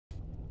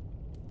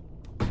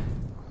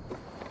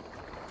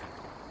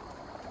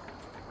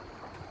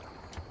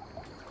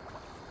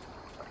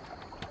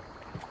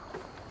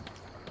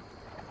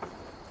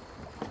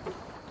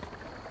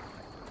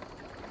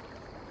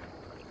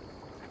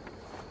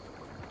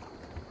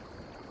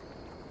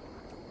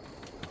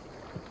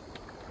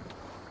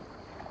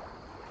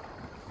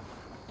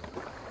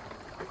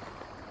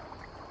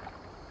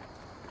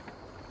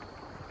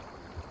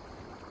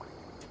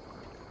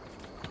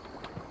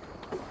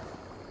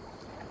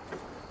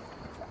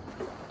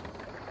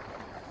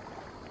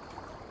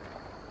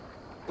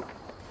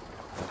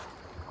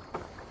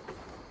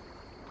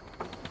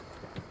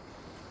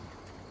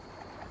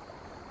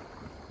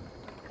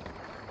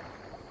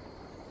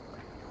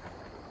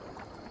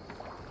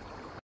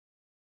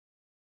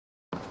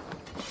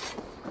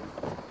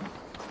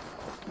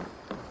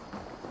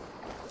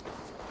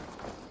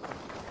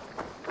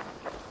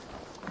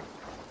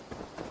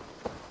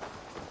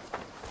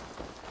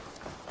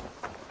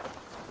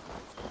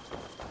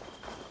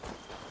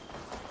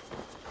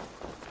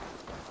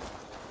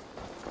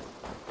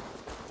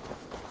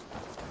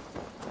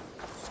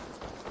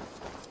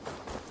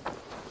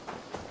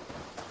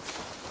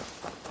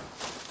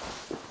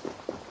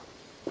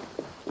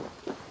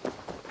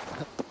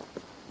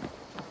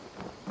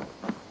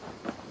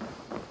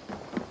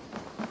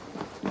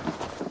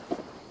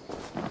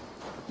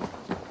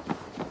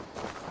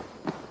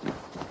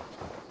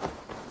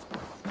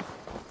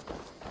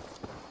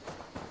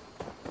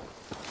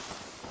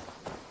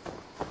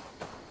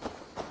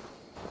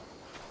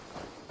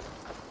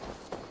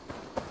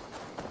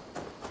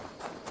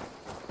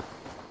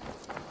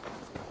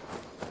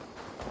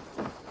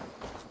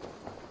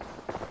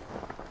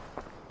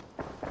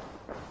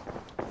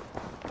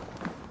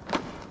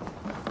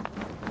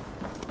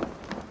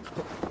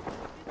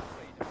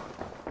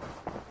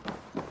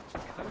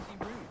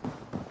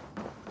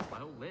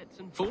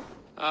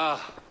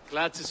Ah,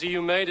 glad to see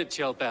you made it,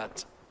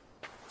 Chelbat.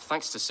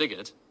 Thanks to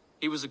Sigurd.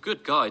 He was a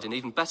good guide and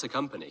even better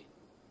company.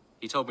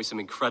 He told me some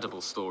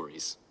incredible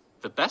stories.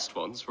 The best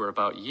ones were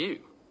about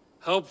you.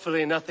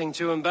 Hopefully nothing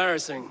too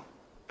embarrassing.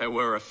 There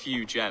were a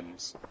few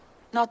gems.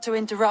 Not to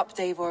interrupt,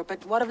 Eivor,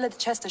 but what of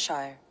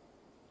Leicestershire?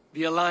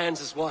 The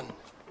Alliance is one.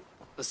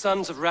 The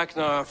sons of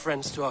Ragnar are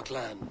friends to our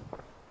clan.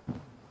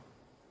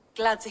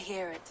 Glad to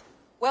hear it.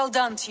 Well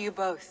done to you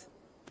both.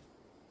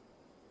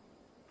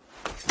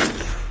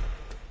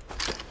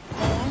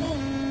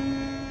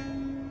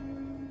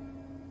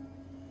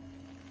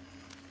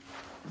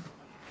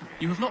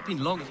 You have not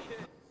been long.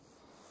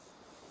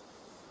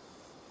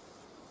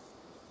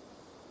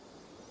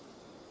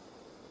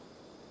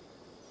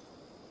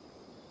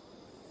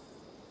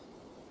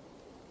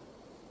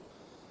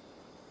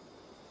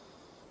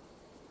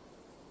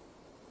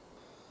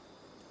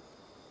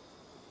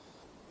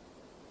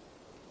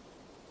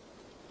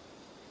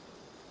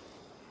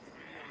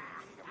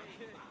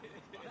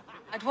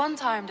 At one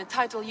time, the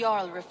title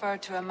Jarl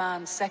referred to a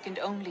man second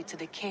only to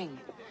the king,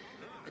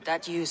 but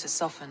that use has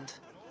softened.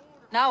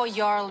 Now a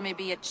Jarl may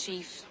be a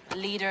chief, a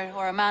leader,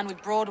 or a man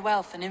with broad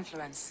wealth and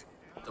influence.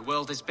 The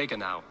world is bigger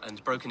now,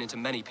 and broken into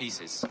many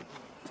pieces.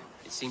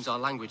 It seems our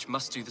language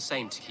must do the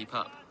same to keep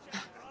up.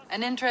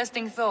 An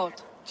interesting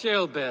thought.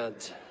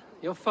 Chelbat,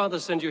 your father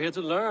sent you here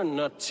to learn,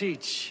 not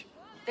teach.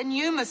 Then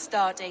you must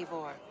start,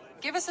 Eivor.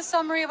 Give us a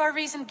summary of our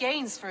recent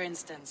gains, for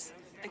instance.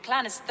 The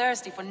clan is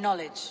thirsty for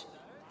knowledge.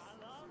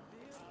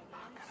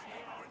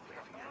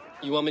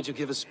 You want me to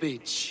give a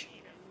speech?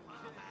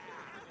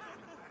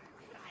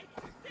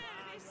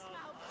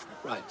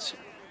 Right.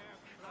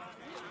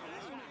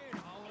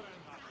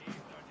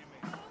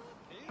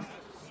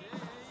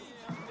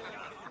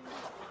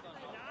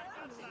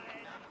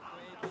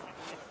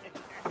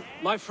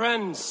 My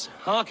friends,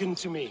 hearken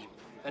to me,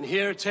 and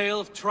hear a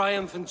tale of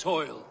triumph and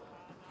toil.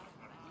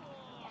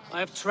 I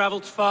have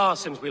traveled far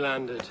since we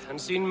landed, and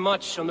seen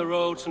much on the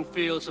roads and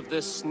fields of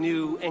this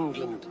new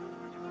England.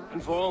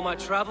 And for all my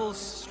travels,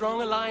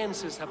 strong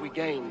alliances have we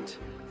gained.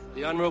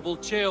 The Honorable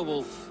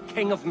Ceolwulf,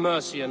 King of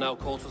Mercia, now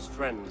calls us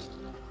friend.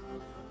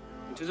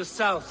 And to the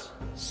south,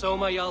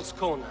 Soma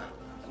Jarlskona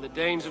and the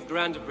Danes of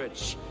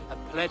Grandebridge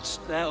have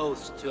pledged their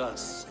oaths to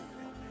us.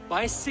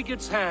 By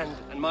Sigurd's hand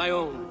and my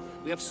own,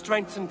 we have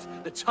strengthened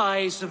the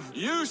ties of...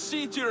 You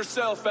see to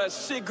yourself as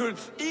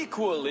Sigurd's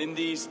equal in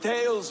these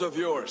tales of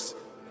yours.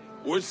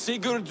 Would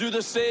Sigurd do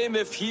the same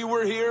if he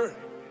were here?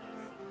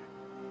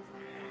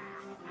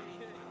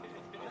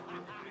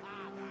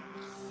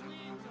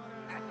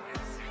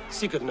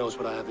 Sigurd knows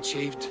what I have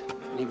achieved,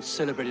 and he would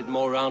celebrate it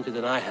more roundly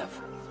than I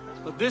have.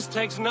 But this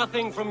takes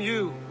nothing from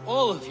you,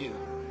 all of you.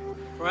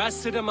 For I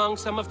sit among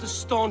some of the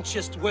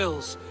staunchest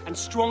wills and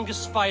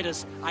strongest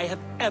fighters I have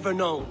ever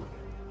known.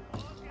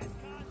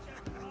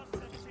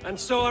 And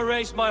so I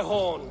raise my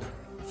horn,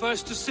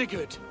 first to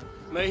Sigurd,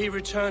 may he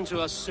return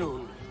to us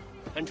soon,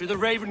 and to the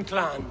Raven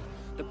clan,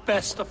 the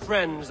best of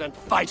friends and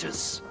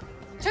fighters.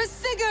 To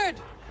Sigurd!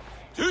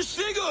 To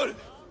Sigurd!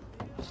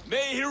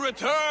 May he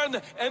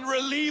return and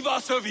relieve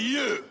us of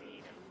you!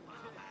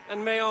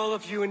 And may all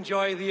of you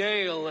enjoy the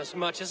ale as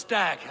much as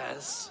Dag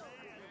has.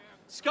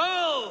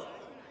 Skull!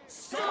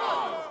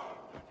 Skull!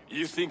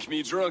 You think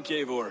me drunk,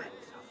 Eivor?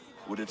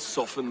 Would it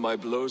soften my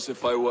blows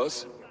if I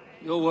was?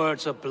 Your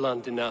words are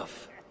blunt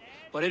enough,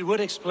 but it would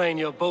explain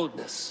your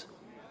boldness.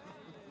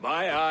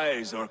 My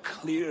eyes are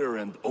clear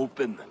and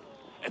open,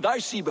 and I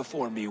see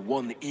before me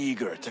one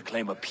eager to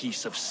claim a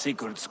piece of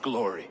Sigurd's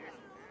glory.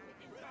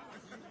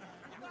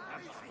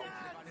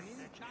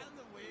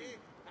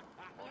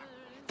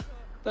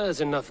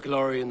 There's enough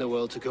glory in the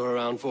world to go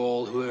around for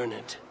all who earn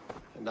it,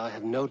 and I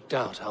have no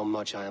doubt how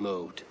much I am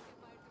owed.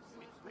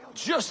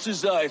 Just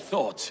as I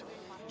thought.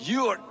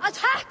 You're...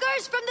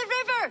 Attackers from the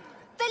river!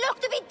 They look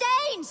to be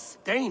Danes!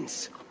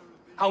 Danes?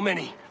 How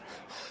many?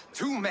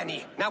 Too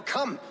many. Now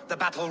come, the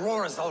battle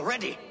roars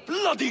already.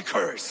 Bloody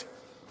curs!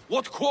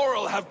 What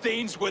quarrel have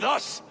Danes with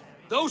us?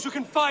 Those who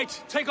can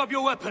fight, take up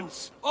your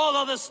weapons. All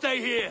others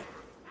stay here.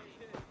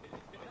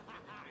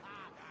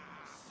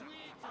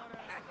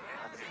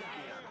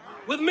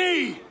 With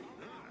me!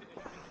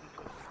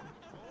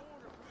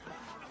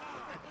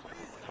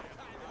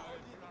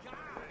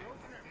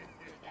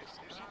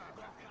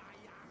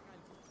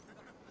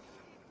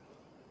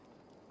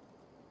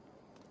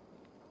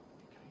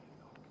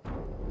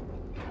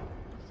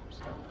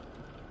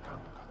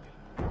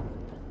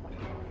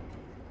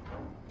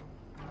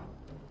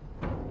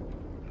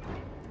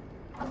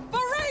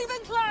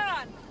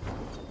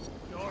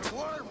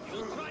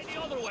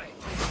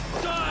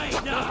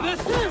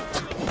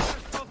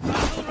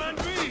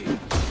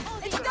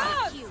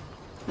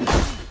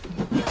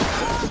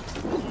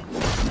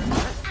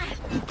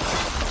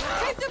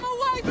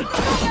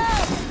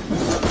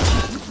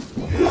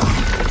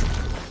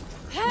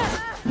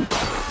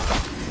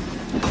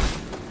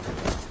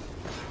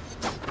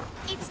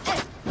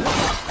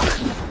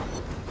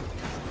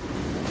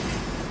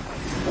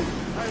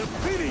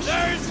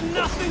 There's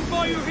nothing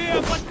for you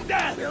here but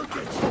death!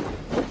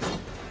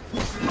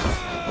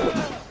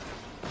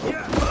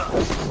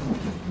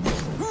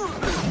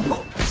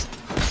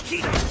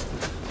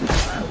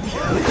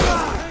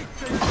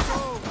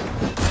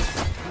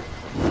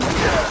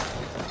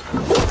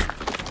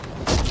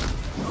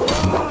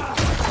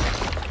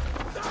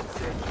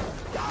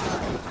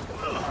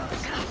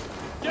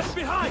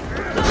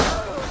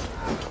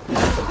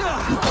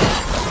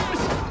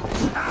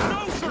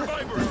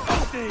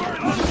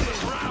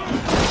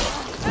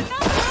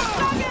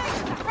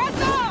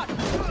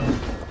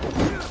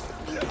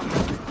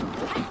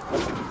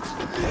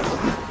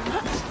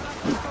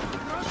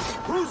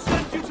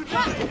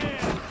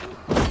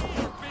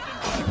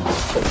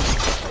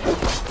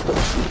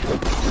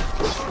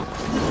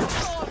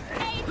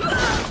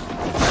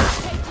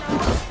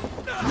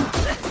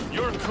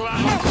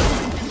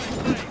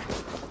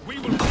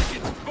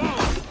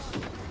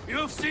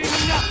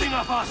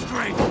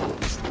 prostrate!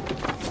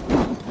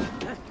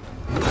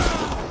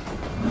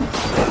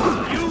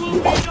 You will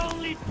meet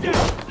only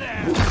death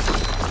there!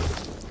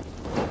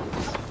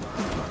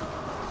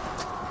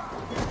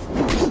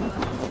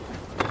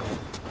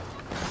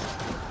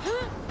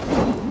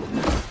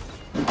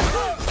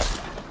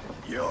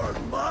 You're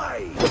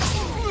mine!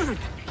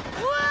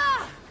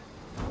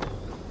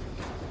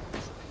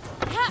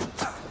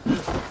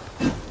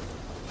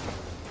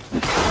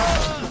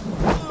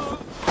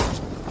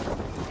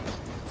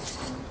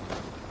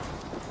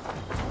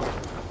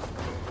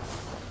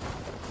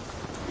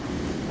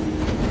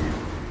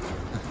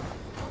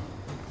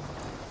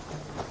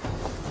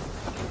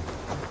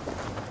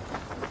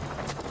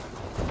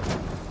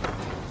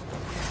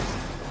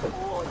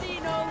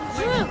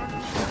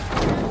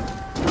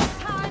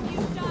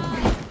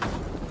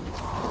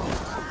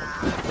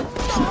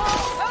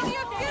 Only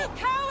a few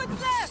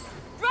cowards left!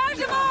 Drive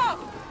them off!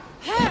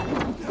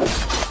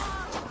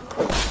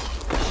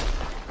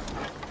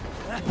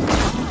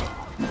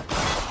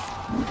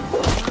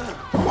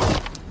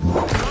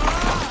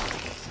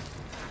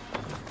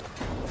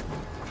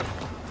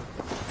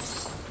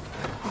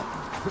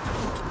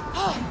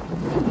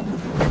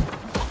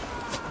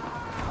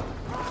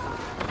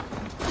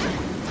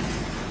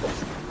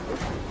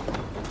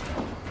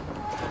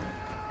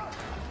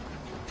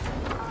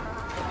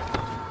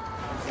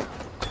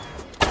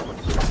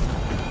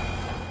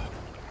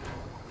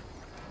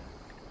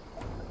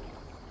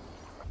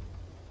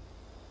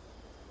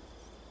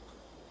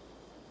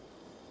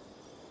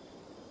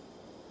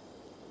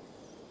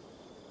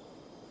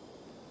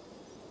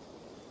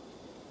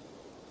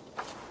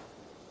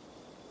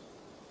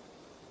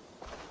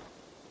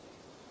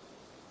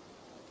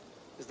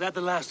 Is that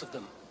the last of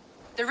them?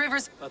 The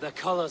river's... By their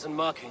colors and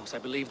markings, I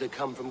believe they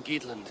come from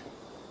Geatland.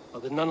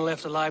 But with none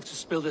left alive to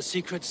spill their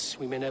secrets,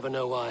 we may never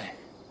know why.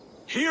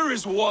 Here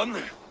is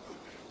one!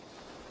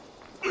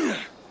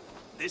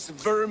 This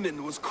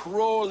vermin was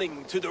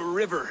crawling to the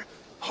river,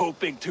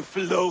 hoping to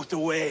float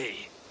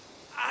away.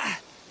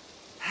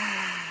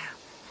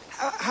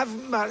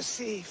 Have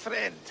mercy,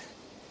 friend.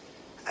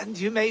 And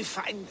you may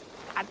find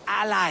an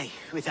ally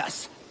with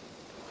us.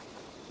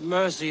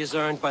 Mercy is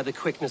earned by the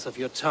quickness of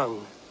your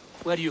tongue.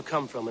 Where do you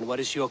come from, and what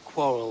is your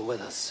quarrel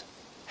with us?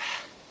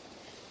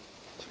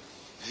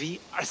 We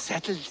are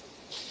settled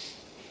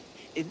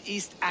in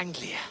East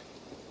Anglia.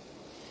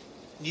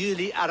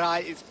 Newly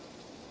arrived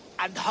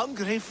and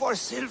hungry for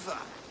silver.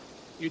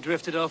 You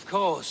drifted off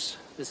course.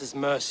 This is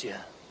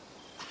Mercia.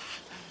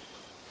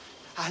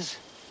 As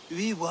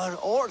we were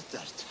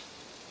ordered.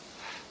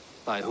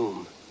 By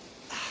whom?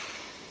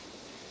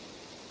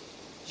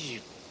 You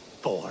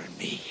bore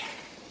me.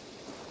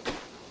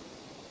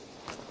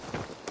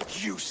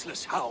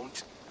 Useless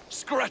hound!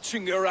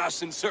 Scratching your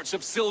ass in search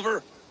of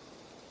silver!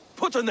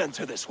 Put an end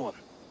to this one!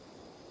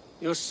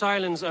 Your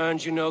silence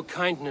earned you no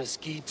kindness,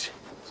 Geet.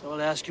 So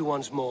I'll ask you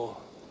once more.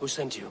 Who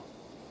sent you?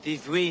 The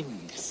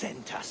wind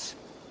sent us.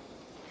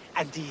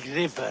 And the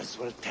rivers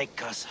will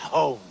take us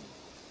home.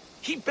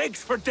 He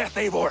begs for death,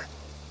 Eivor!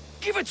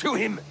 Give it to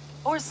him!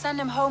 Or send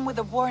him home with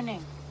a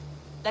warning.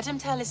 Let him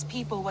tell his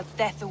people what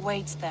death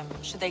awaits them,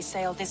 should they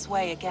sail this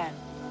way again.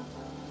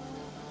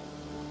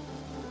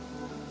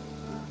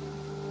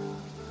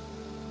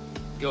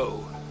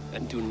 Go,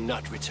 and do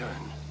not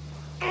return.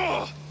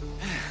 Ugh.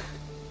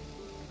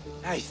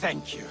 I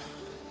thank you.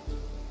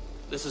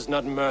 This is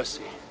not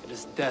mercy, it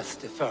is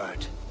death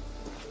deferred.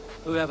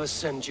 Whoever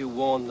sent you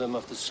warned them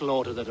of the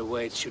slaughter that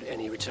awaits should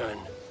any return.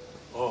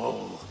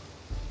 Oh,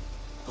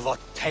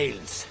 what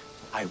tales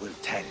I will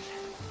tell.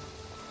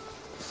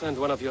 Send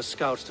one of your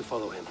scouts to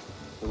follow him.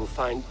 We will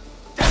find...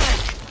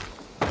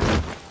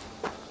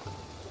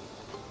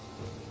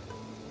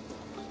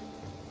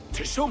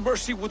 To show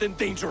mercy would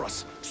endanger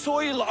us,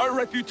 soil our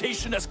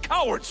reputation as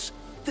cowards!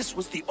 This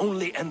was the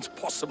only end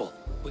possible.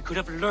 We could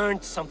have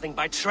learned something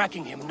by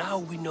tracking him. Now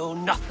we know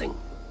nothing.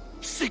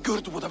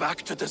 Sigurd would have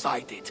acted as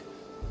I did.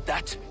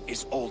 That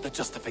is all the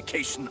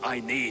justification I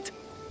need.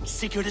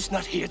 Sigurd is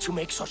not here to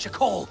make such a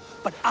call,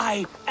 but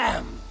I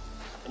am.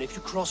 And if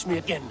you cross me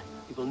again,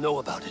 you will know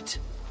about it.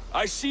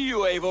 I see you,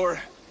 Eivor.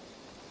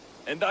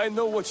 And I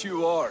know what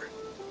you are.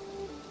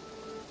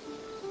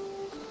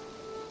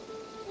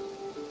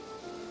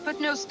 Put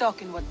no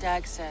stock in what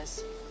Dag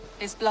says.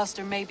 His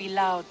bluster may be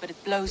loud, but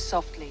it blows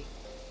softly.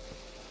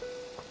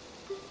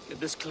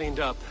 Get this cleaned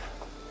up,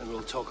 and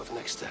we'll talk of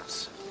next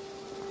steps.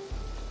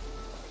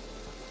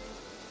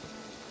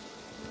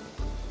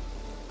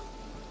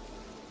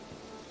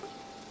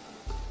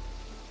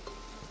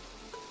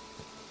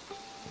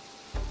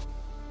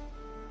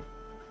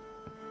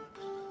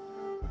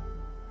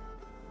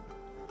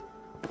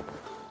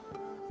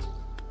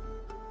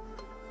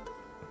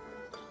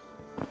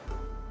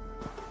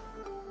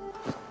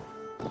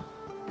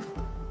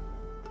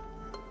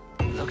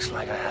 Looks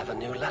like I have a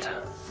new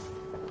letter.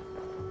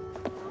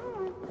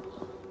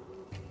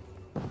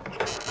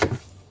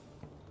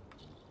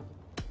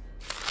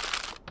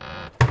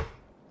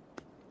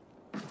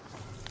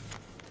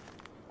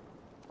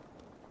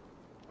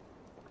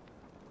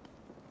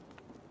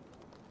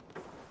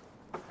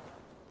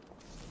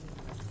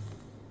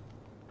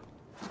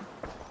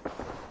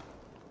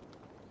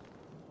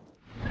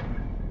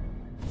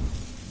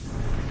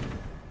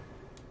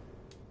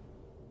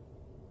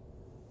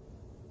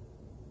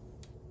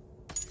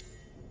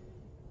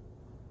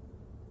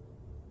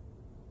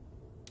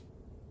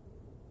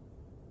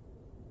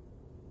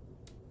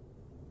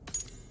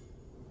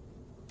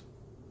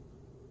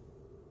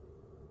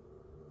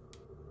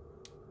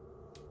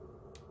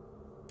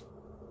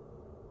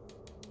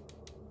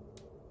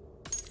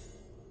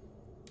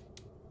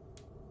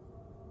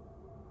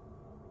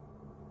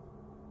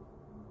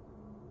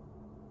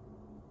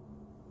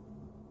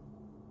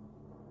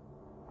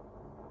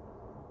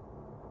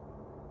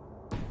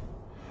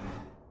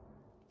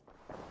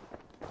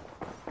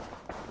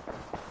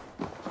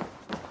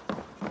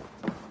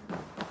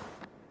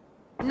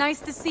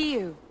 Nice to see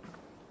you.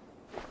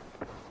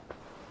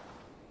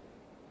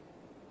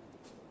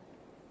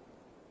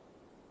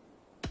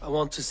 I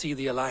want to see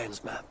the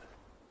Alliance map.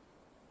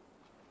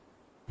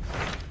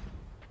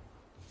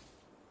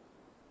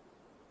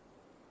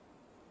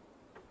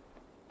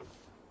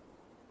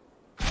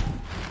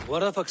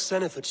 What of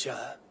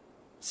Oxenfordshire?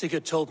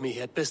 Sigurd told me he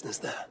had business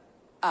there.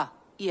 Ah,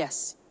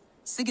 yes.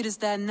 Sigurd is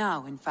there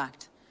now, in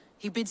fact.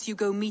 He bids you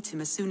go meet him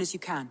as soon as you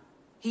can.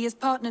 He has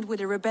partnered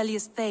with a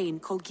rebellious Thane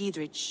called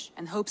Giedrich,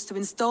 and hopes to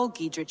install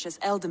Giedrich as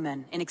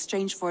Elderman in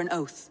exchange for an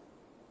oath.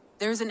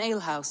 There is an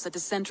alehouse at the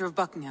center of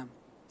Buckingham.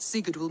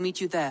 Sigurd will meet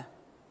you there.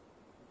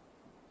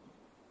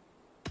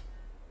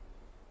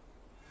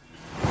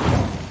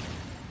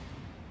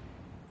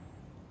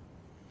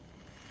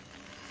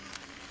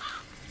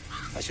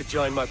 I should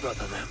join my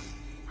brother then.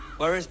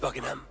 Where is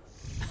Buckingham?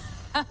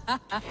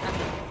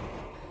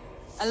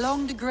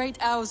 Along the Great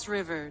Ouse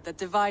River that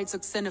divides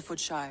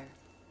Oxenfordshire.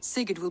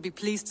 Sigurd will be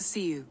pleased to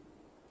see you.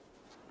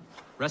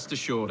 Rest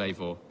assured,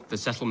 Eivor, the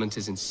settlement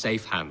is in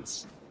safe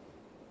hands.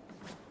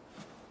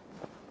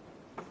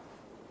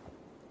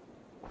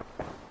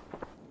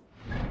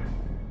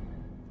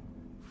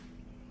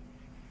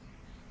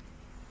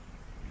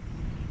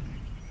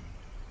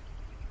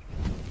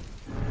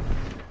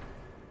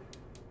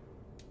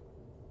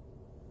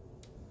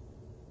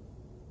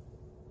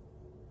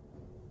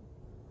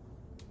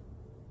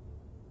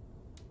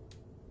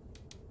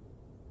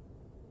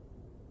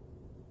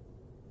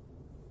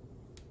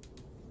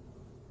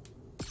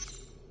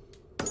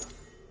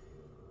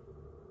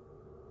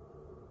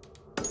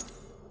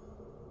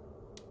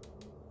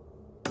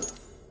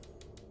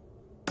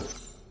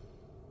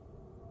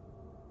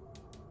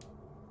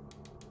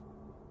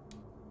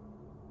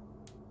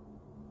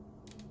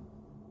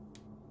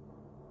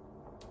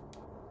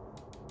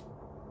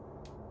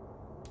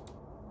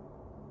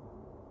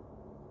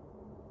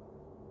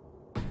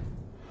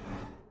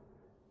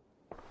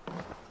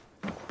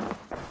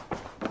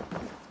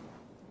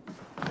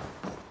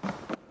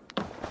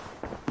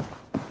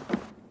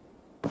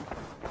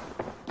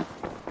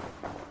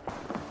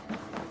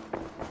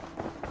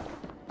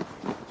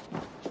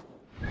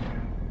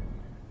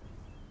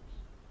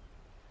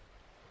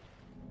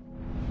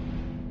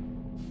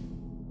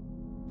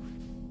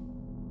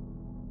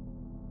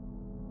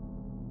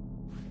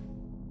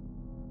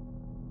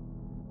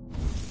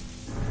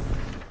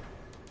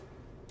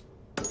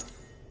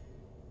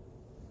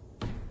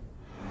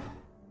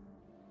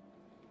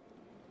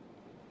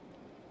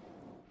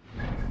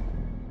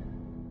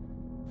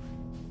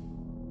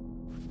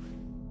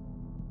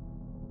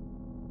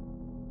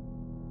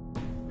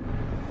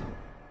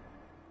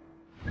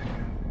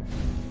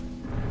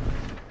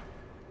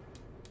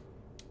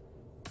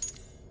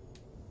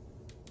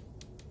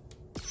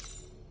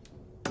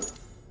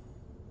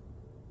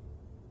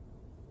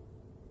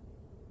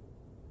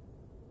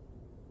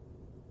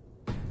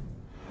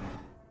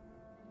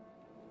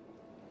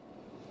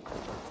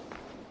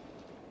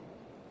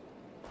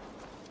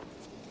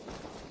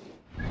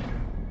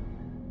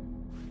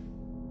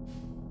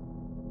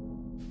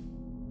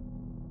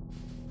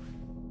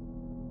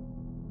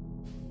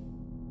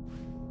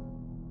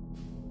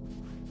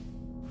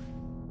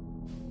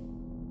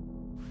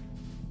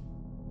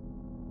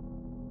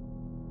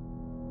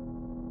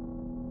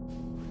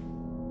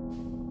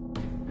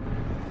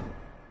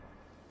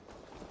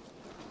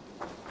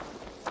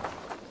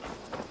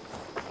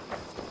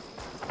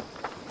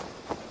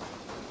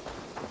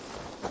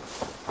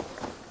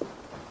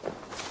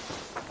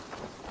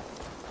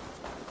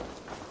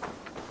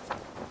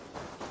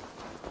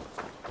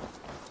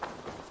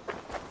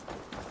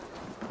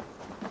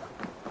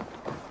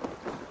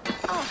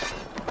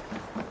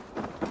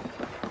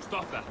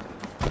 Stop that.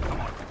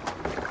 Come on.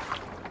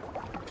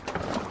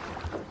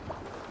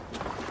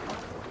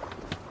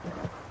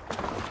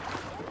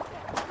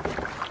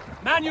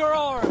 Man your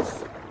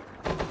oars!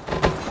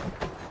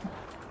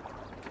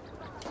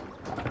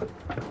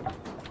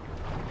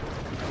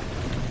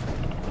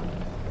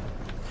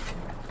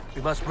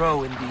 We must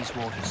row in these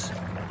waters.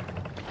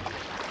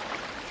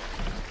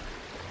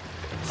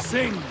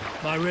 Sing,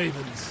 my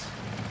ravens.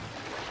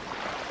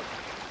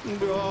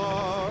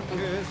 Dark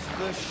is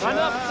the shadow. Run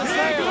up the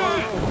sail!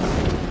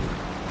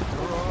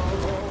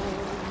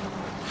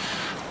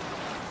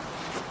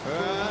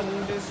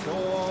 And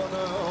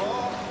disorder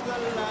of the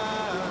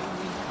land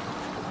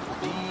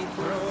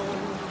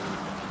dethroned.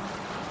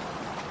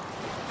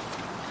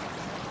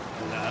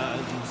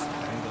 Lands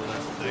tangle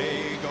as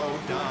they go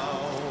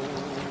down.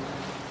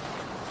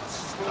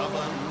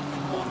 Stubborn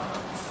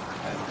monarchs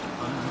and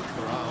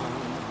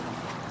uncrowned.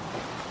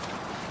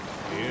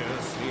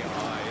 Fiercely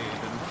eyed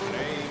and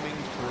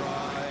flaming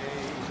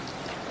pride.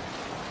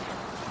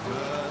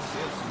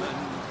 Versus men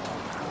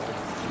of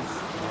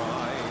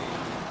stride.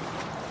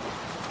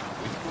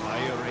 With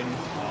fire in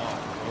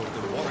heart rode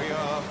the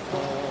warrior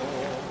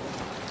fall.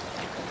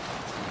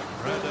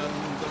 Redden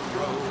the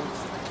roads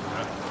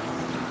that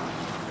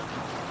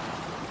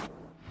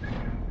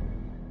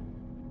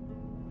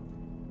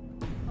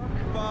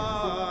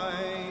by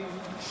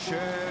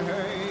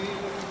shade.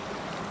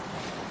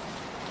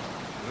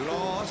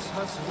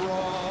 has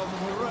robbed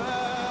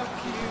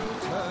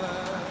reputed.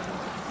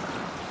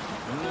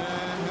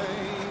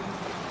 Nay,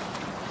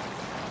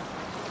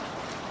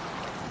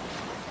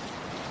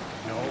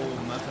 no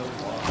matter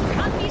what.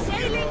 Can't be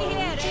sailing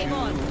here,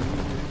 Aemon!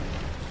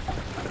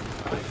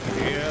 I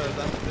hear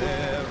that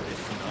there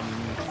is none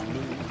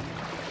clue.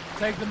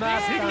 Take the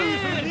mast down.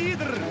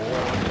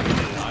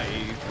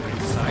 Life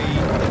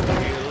inside the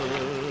hill.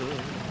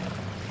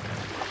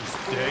 His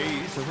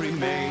days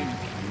remain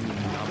few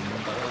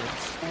numbered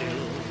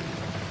still.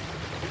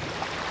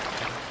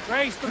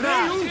 Raise the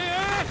mast!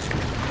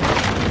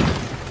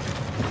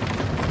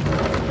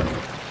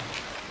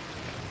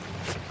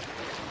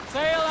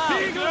 Sail out!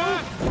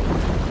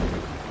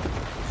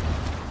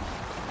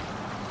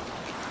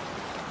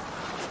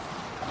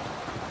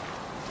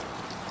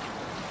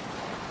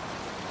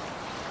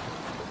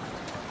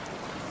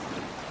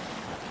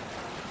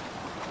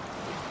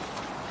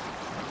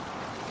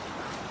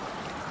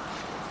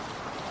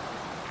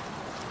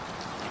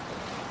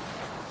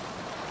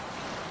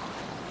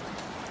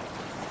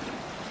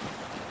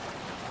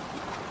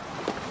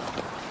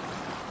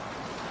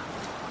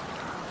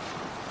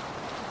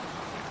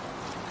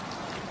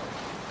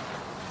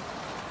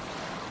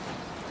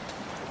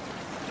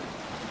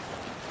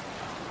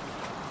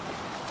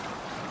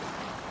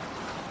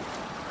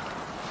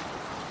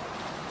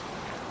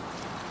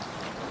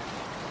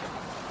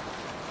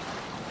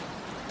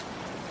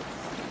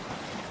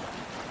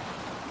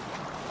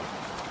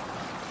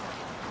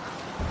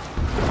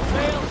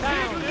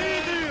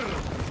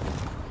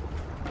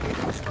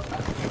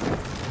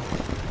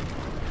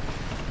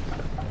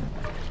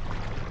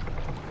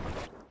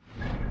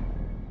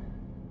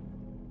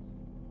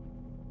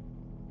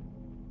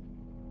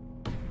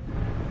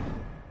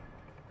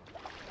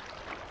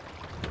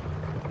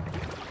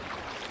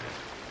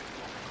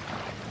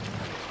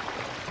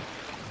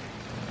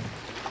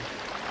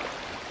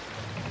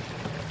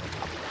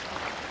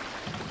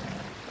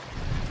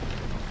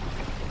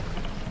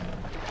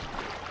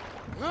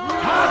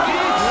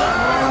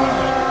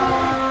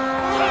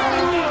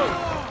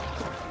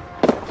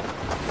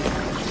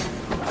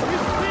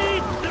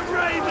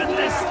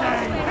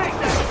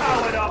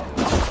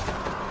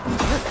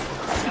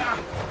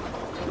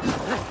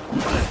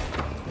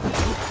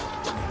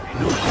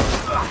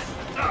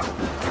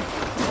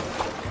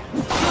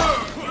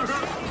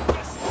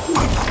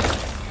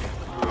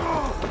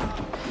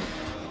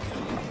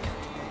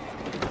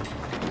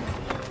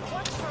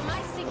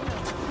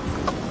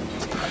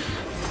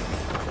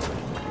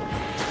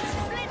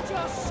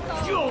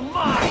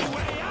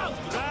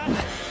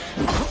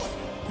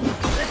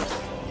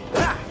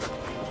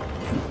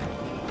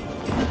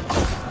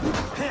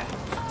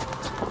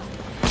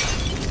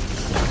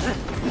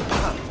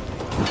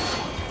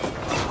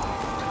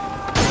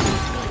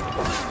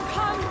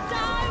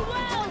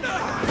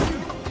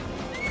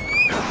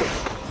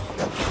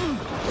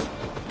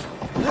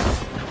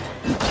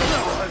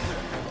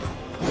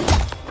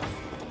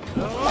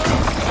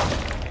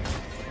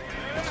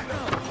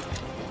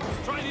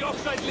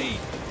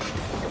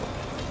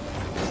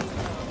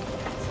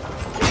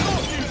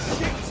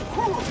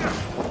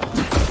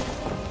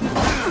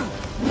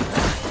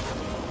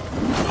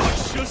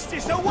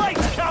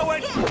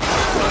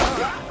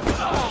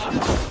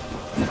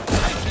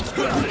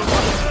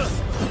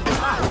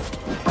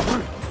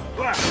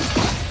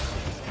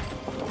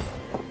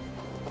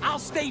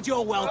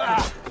 You're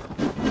welcome.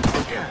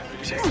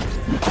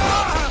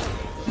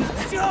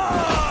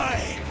 Die!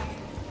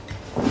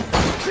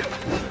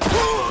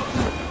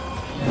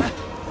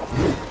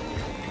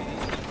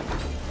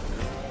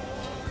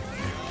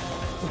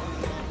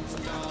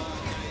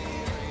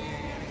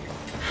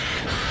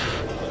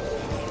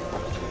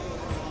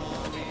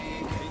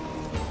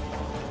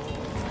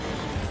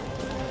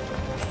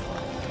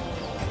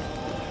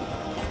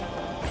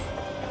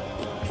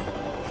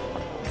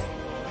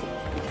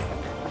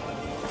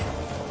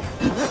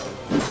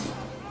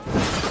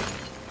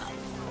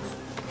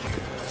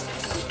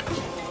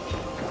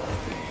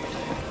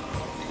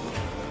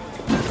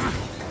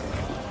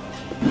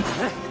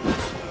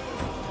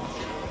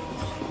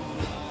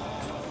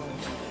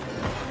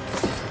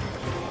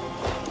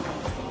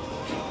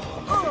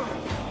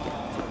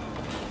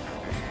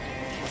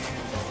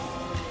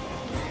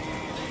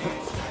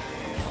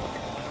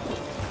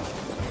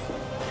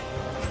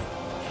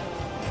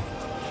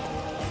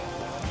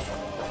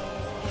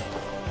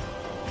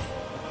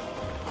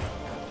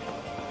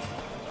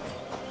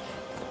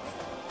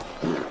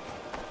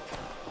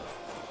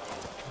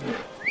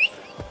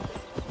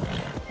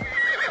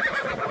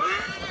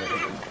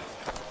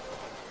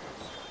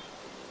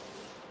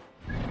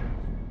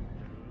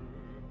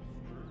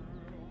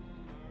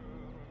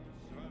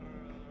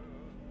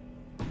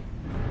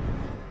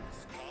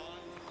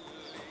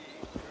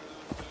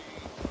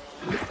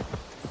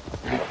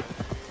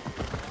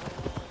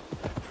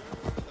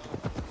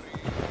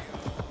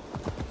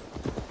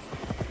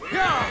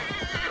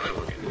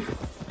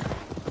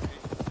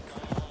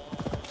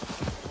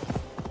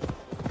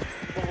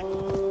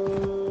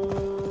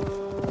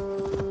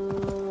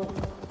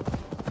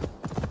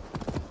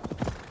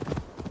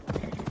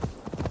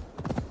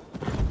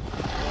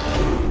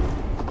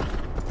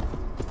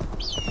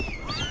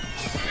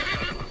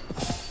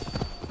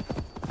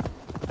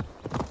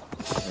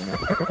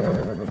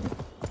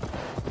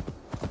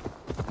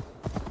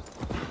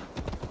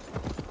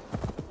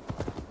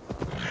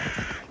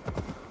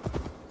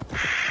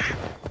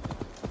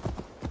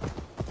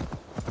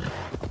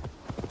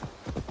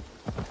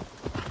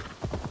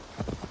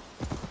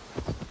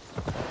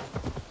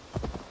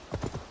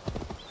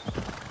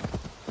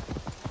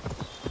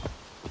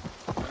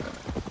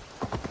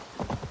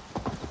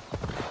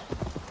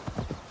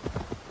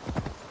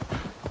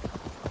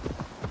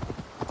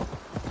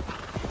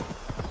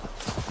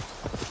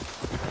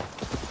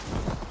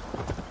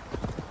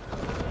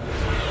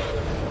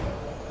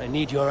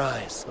 need your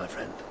eyes, my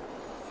friend.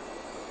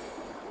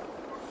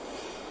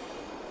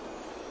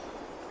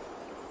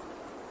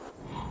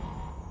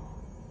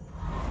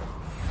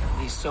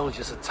 These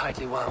soldiers are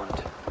tightly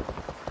wound.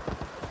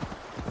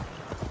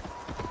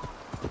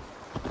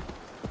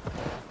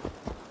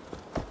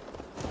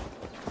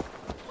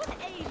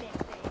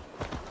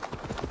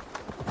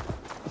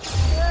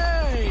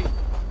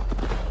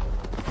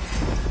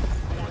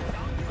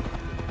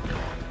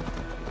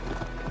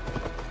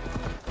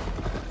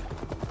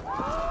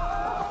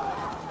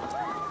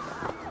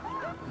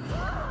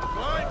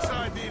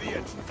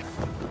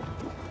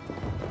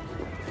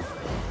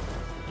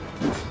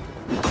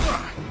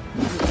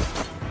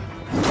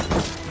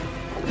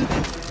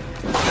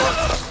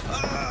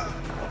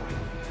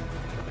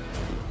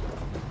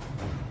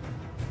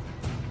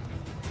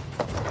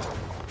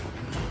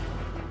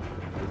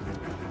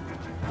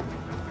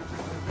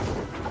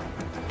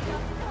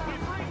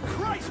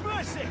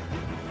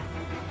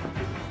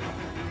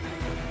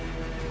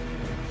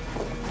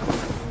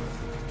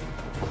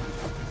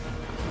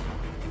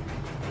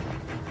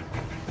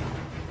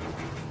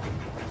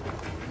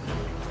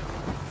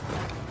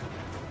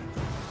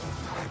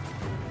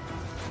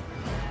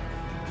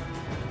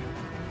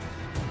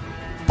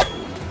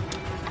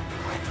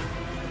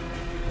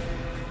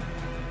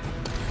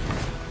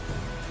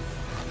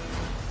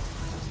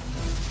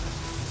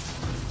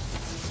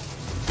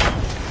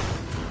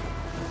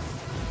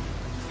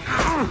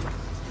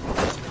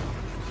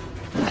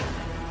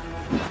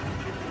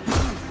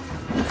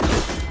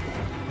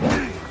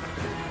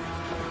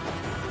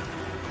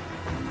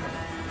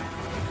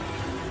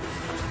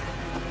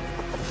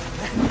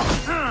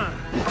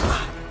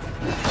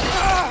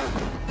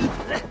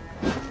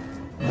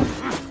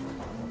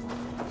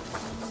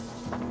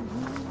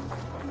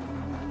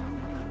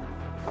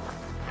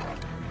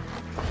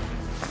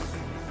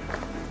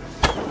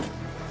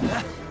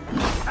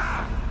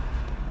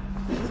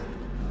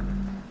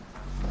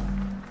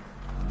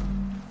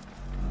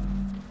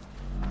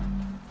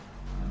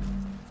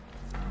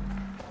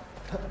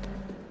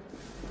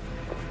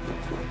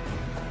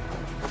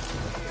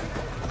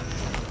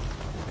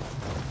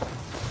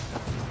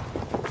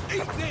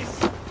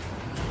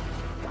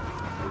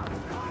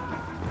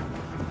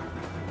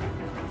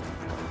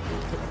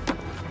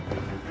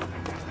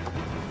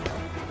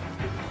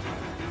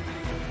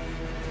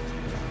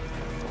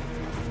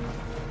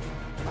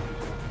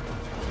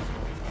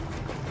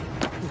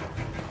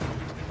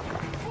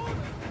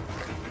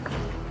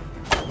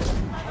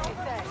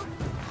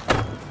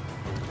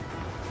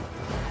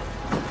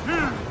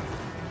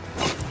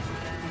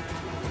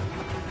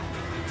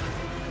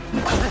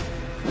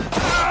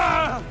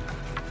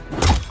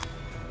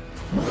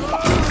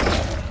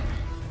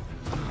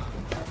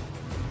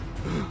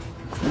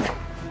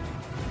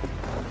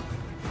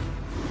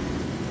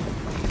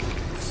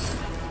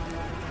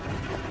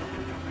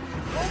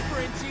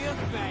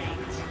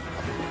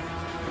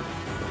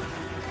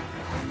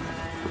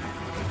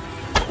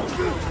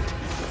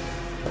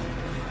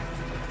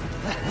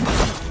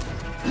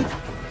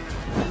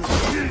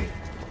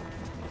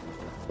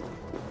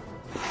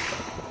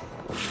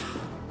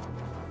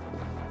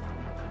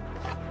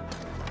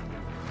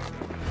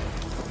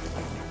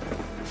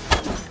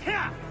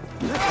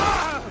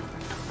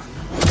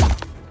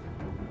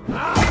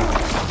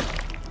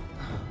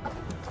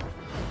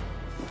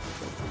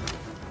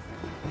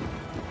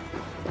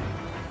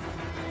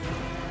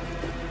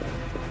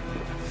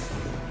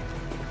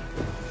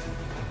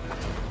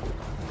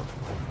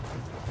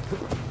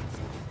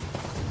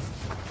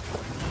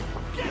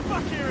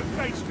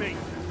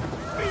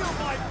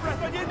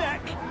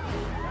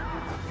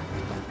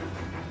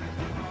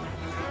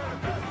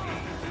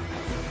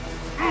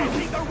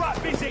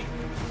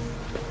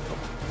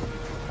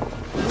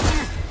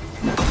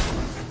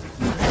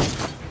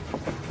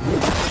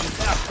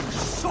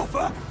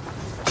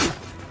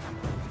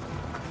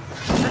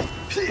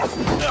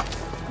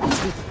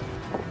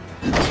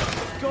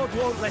 God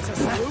won't let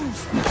us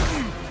lose.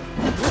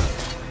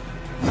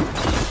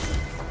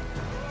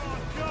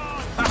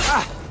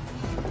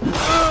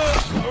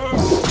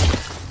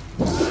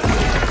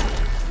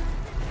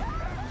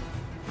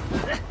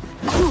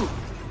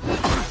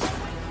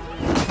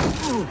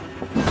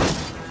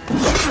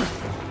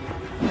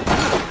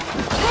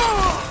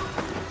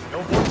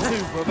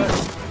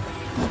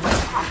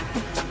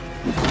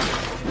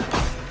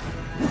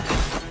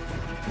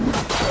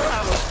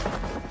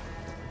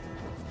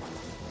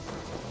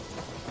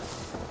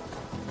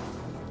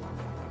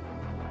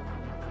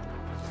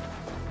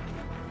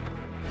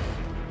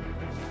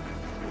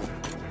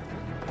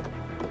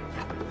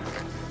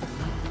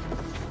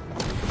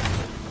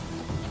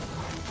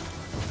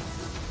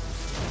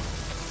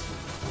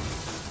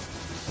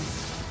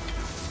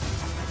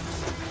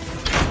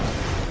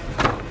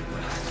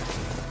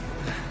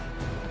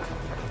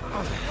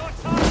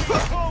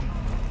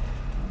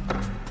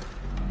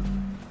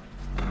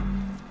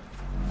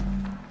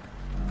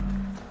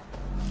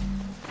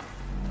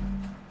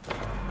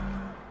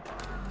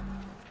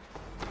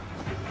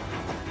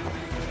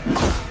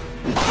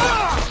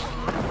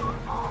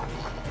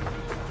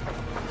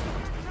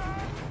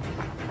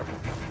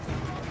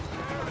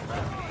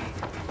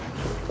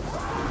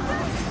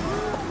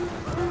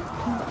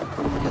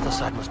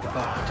 outside must be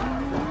barred.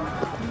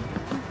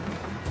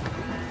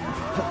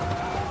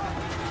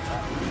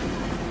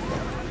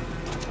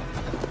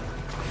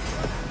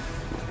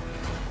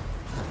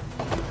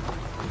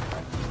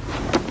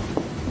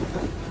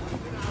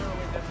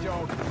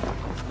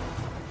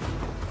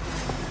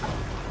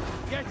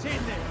 Get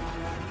in there!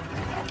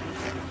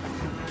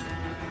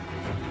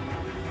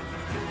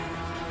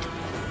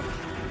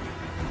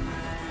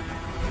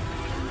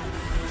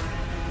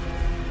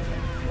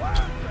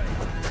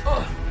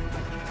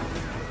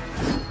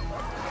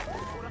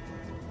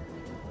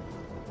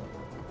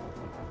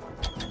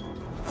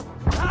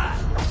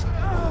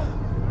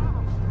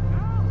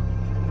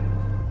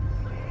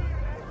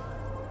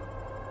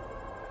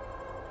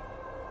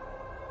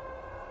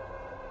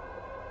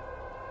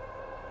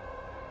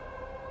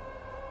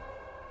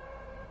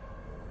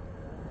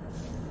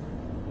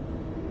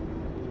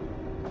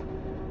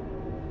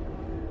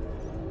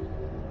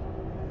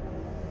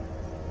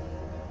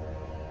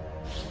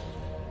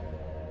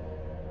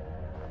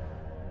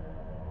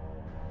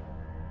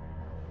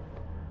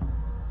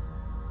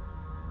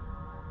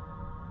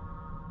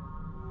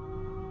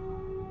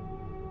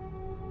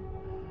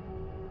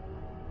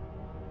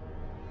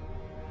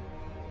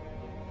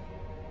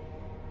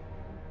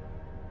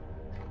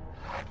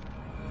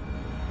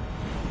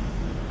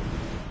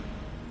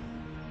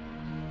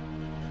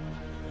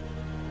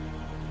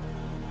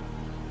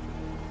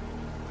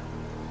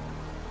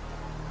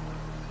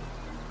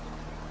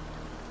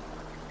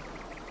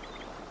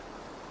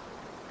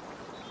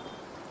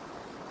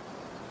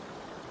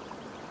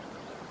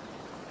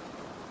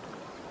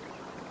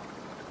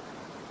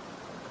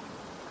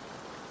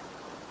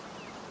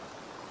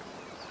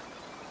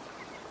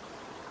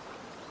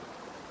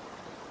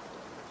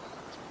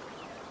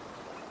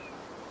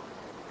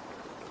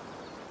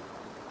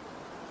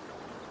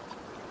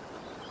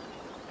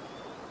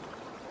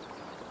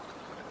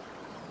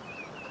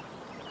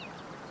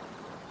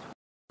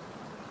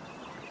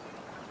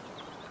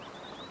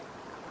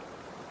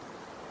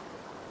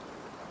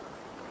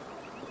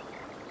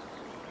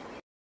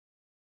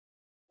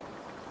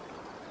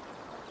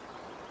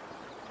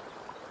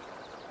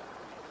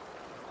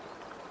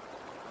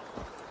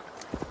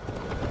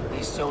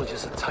 These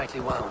soldiers are tightly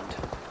wound.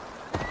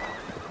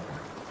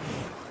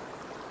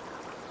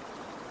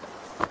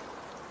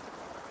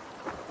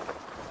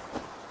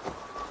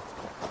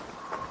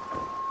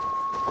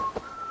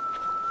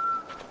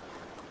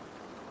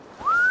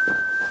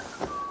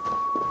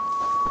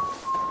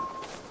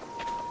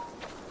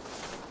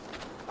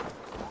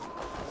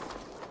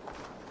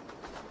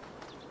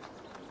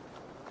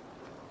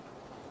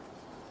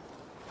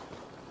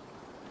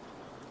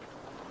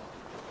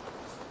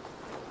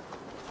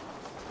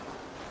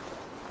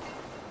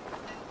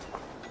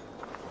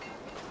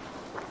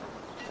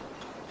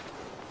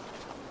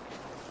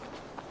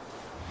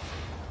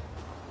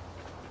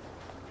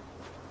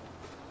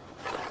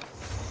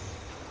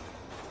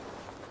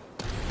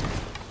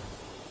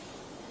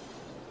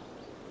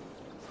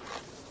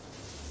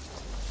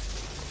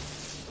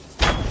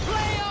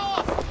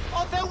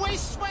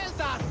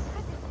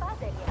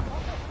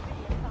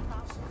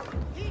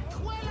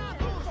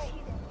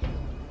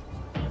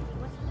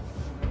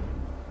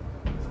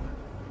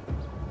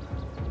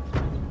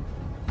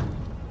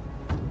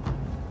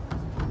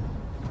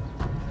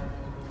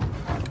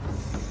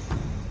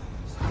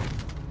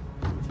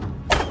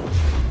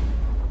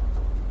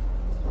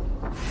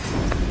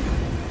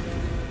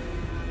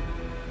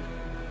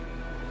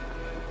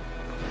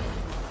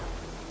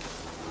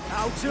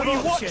 What are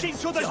you watching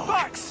each other's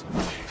backs?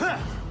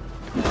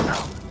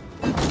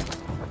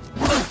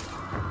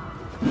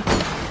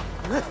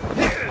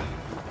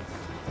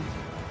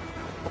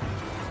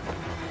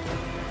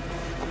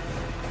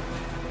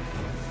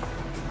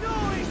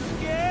 Don't be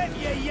scared,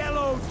 you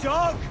yellow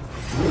dog!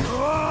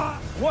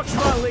 Watch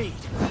my lead.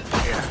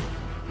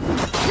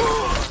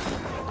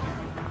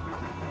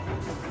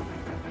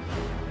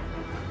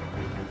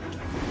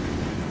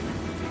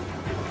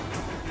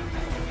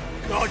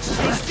 God's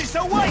justice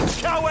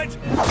awaits, coward!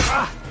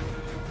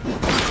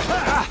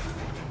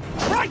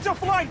 Try to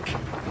flank!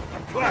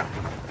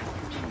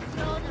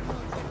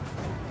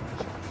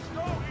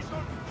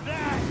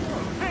 There!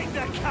 Pick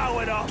the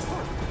coward off!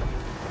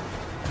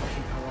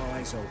 Keep our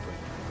eyes open.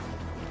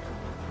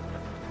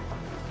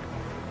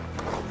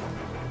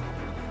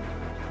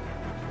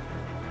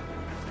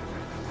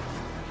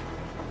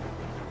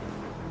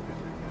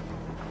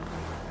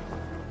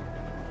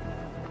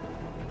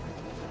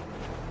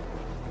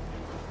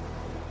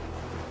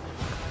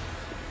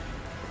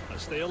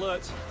 Stay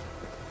alert.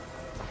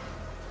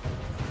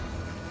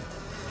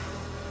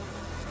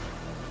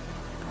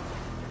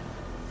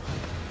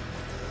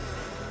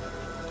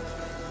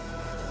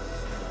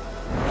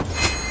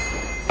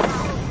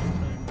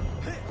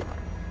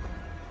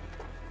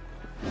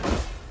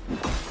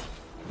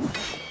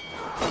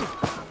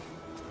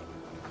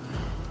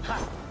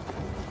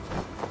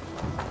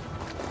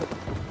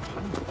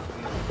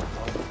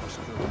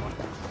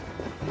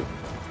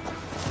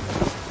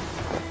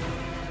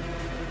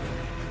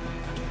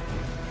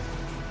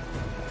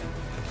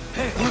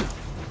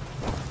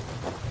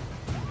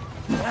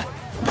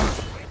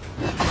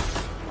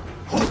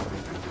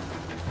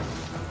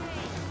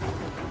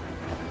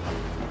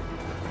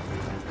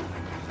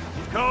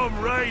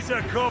 Come raise a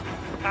cup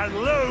and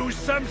lose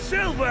some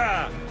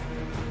silver!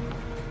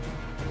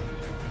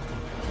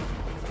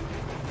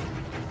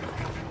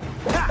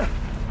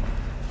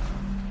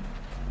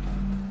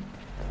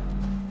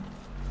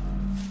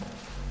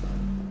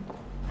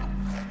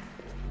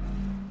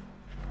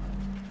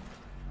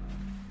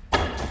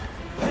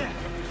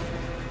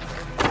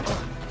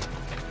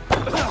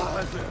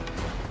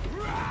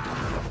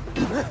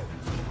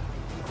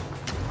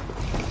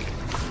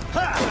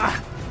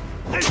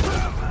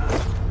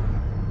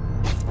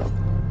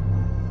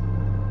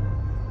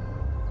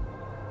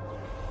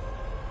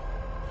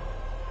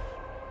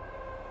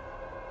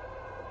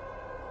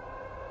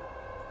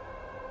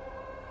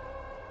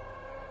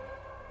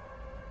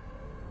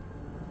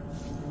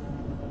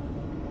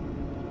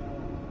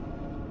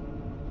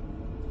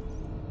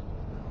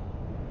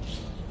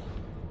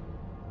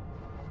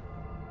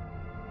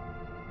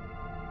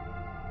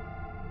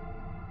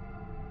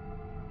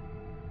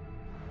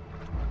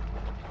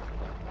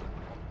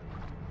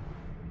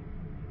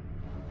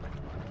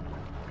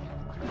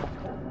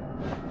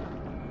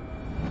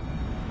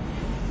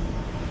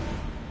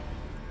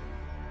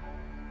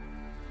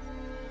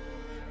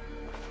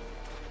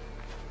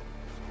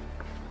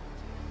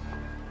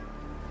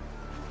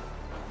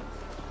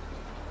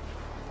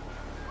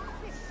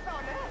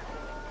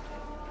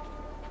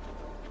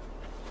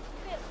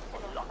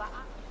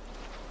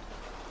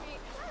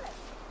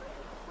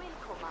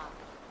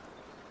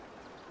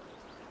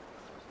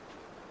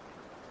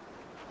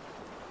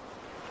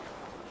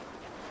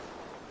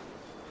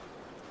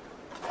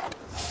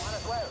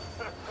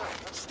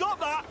 Stop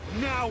that!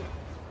 Now!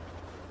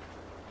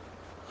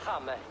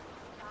 Jamé.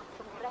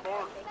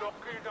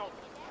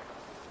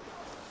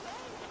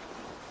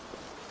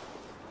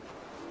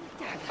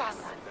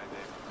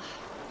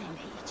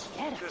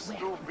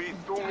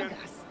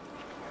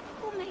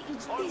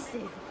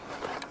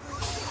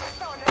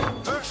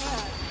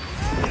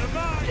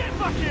 Get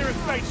back here and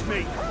face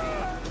me!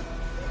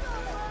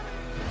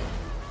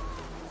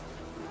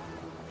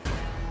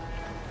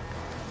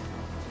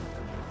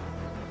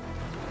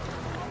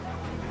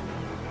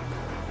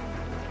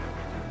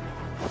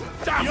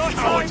 Your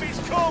time is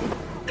come!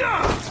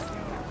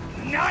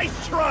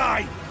 Nice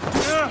try!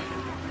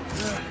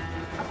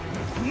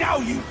 Now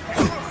you...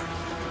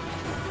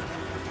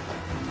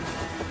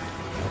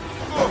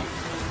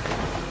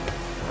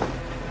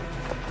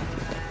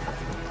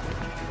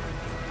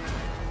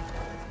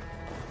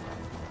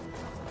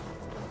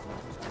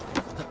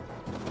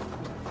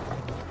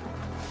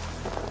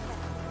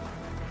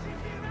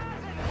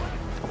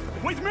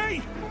 With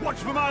me! Watch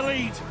for my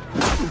lead!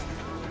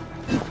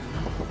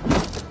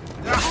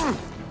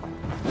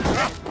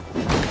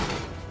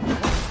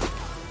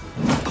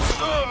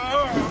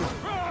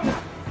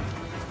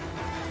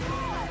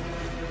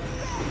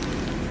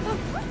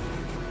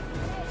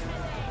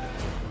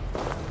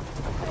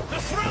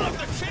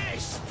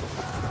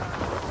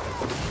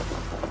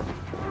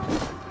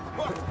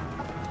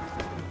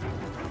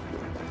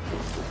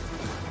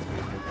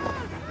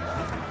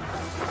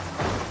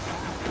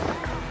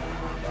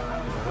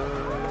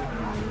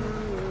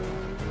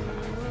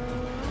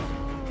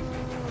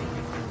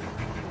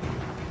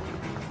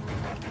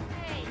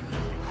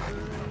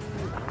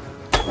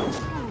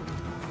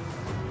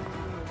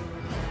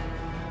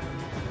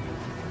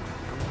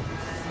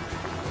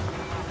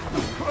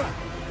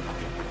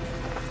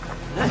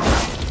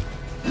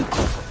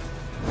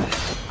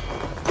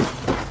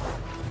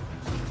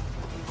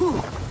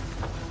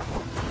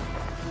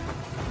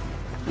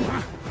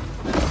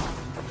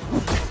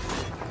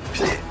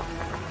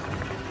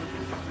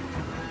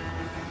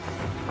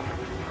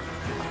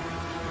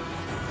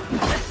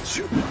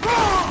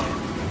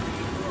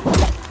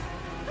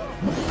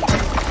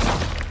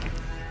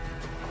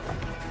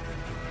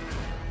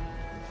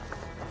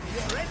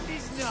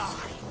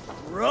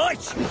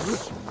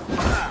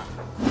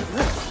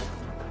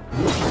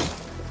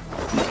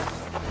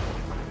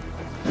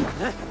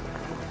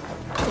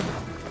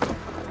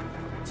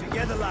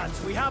 Together,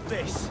 lads, we have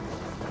this.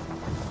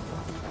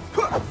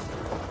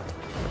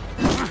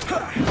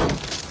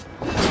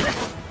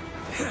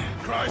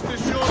 Christ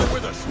is surely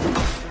with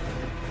us.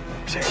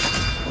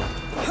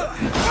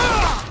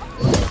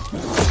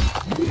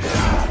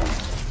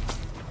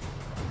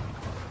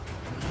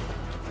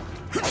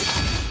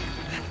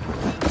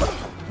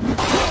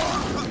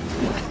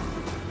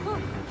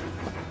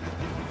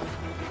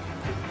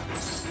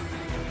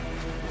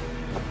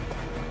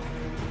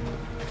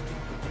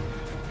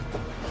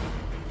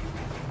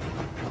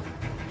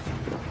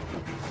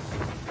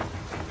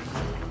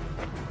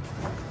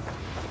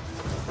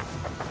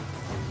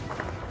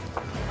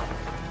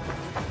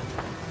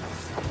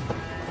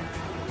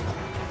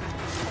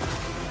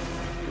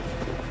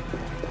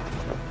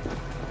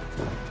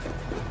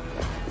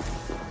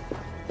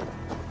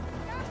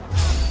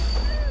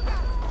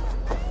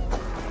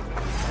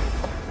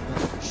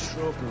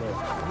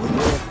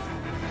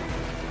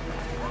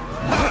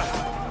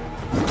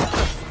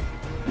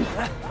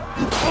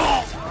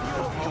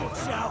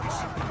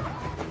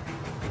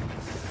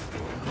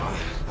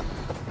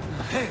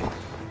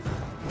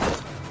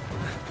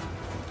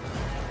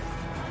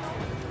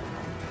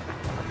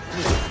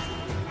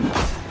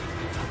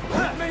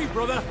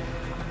 brother.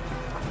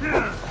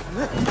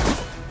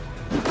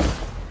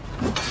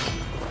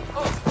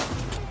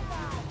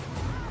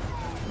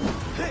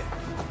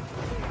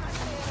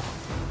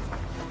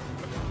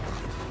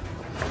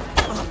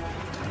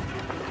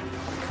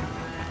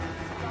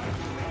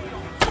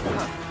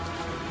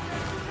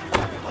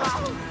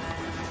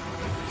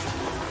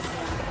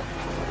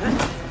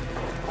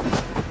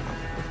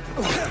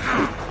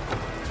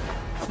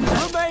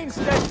 Remain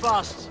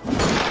steadfast.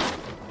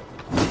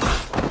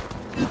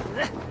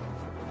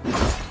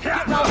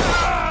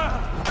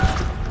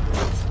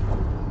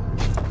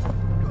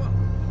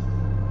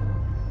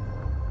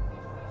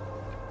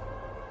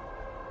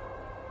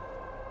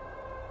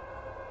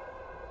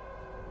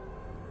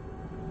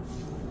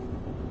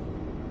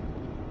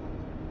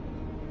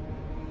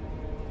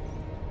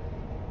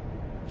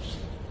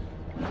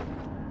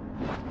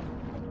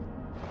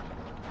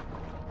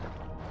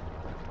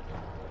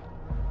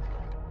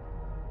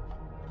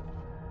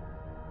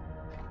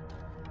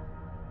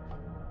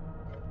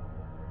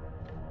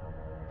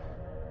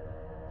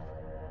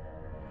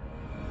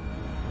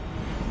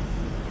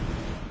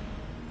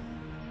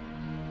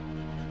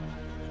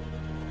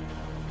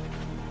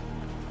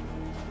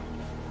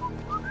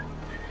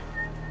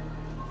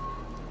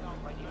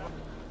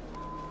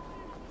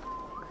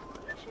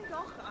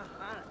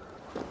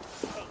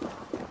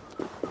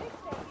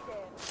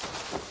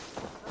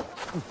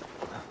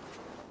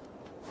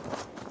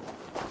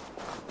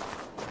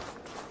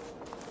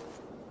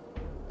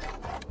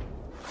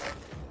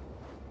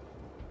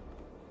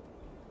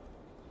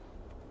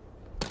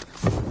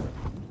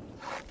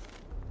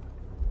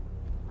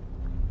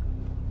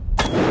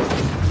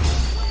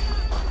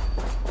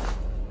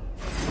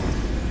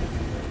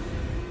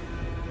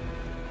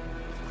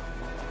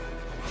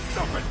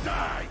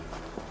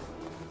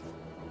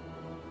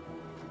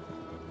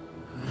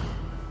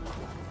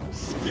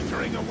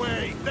 Skittering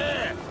away,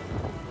 there!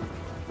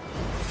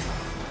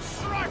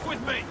 Strike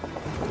with me!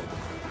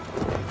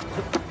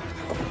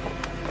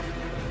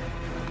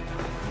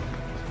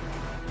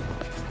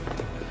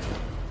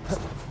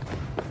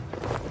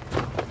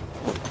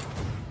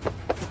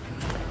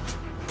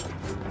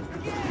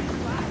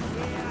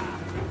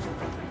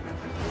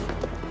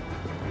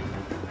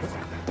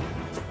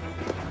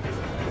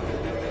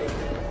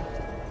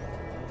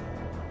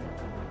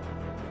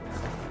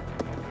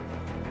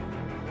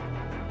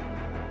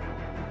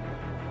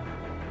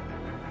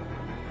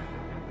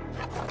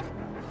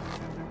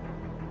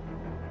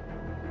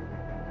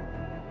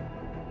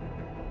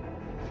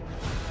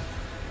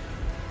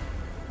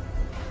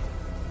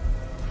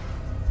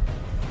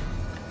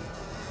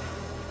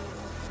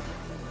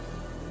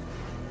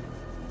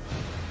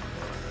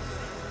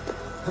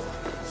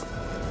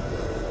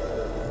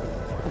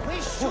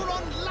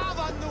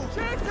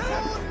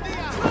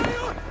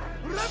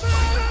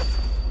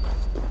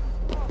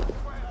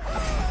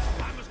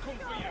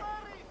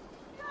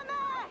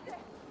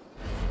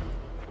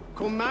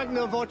 Cum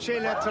magna voce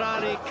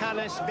latrare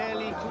calis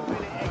belli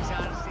cumine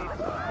exarsit.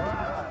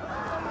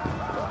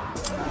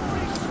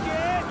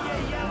 Scared, you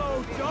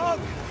yellow dog!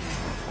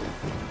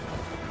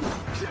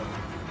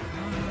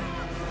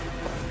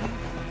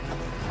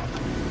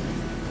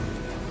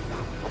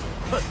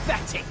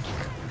 Pathetic!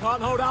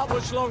 Can't hold out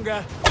much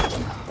longer.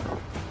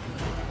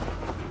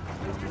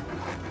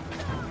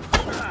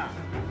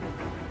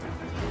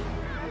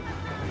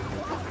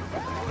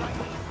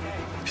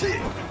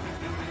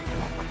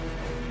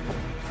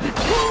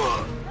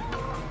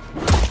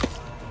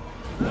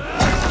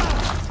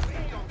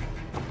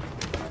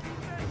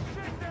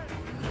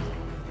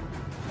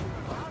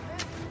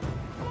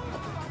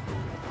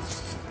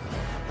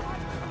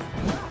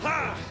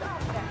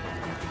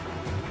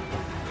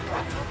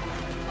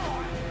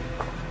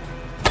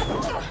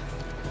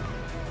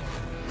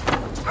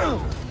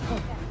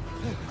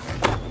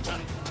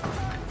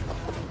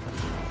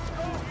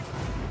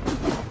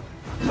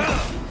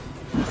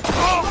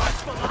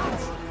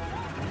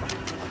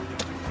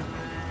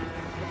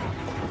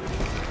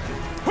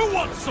 Who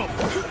wants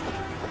some?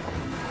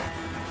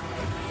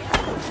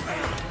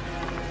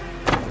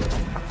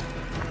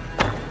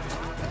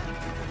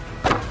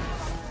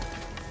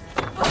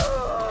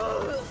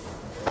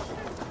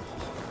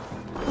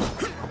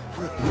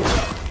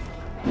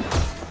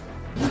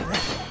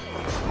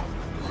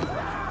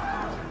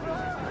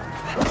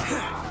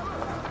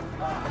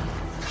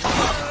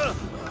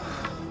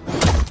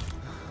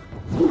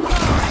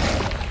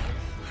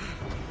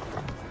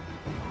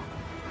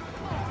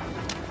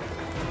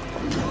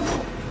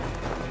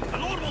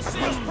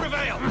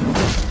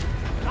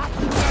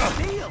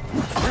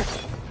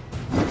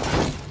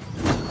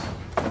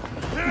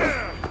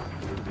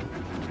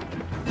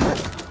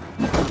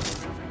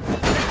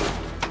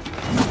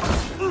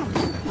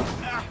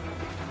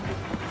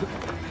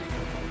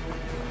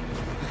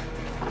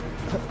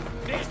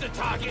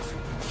 target!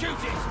 Shoot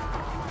it!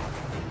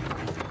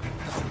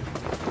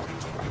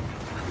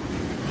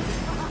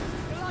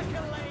 Like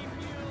a lame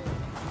mule.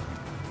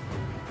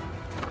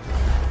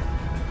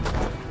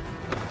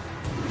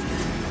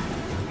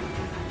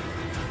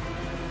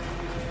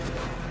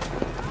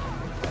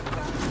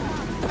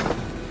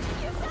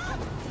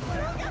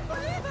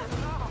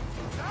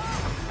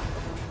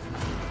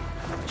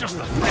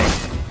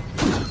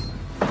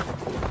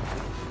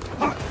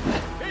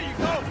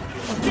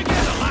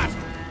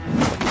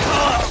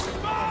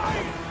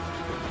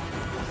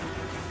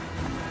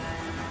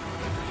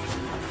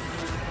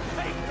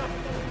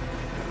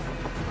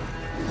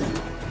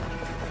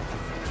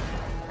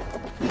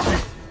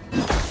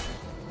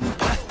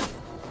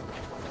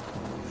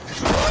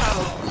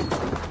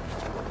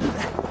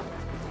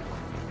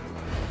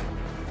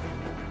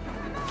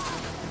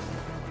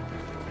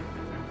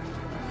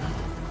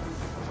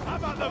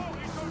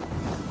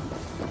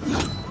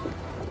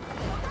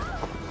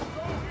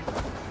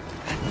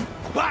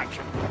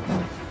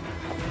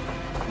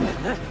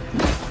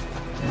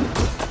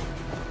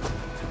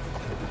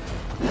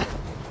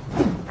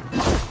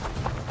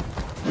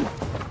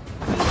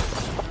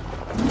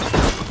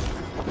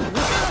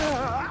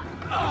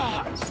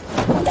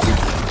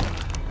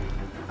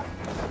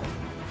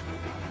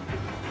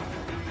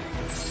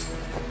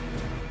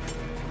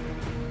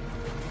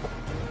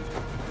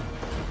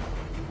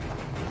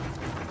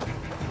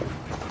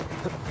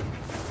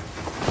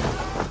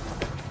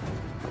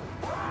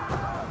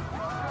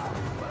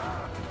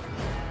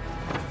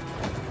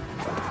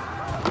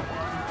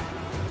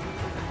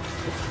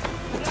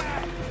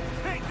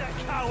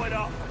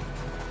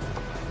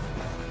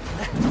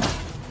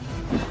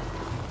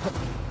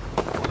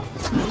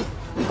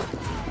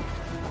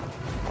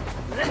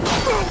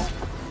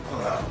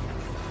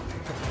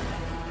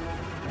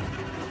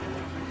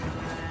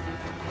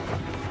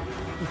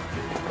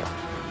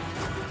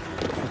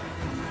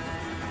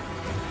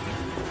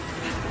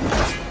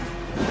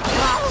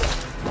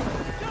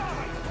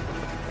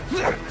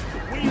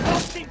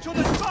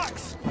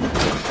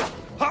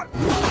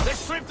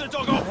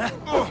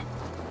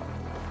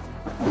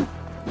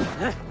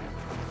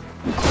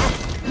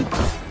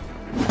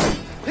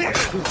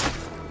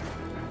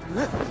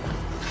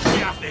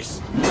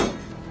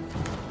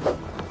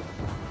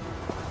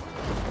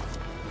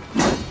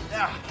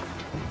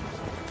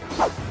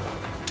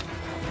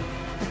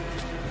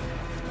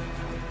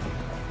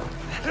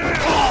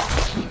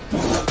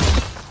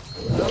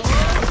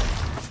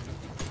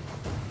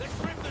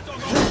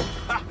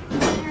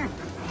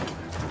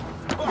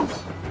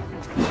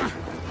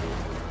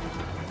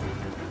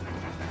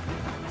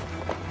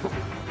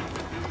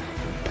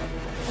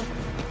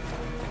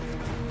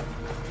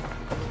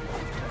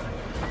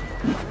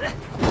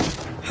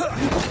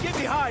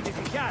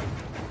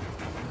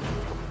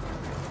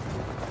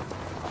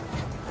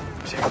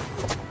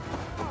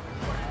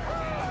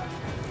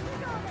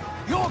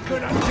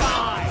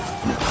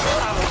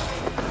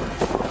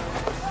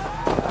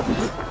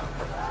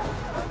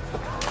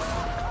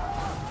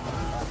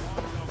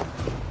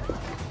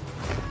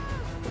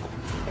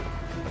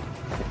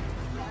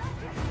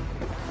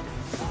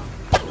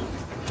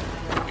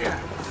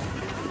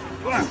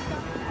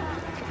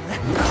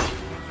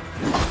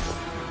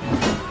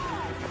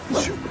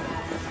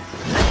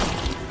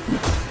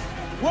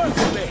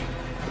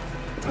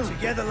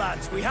 Together,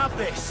 lads, we have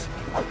this.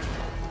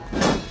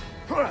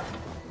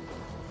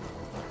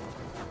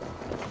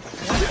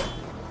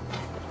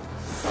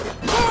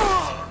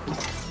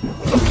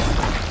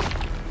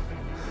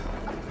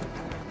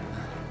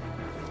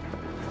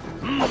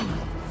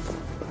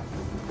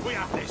 We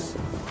have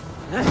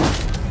this.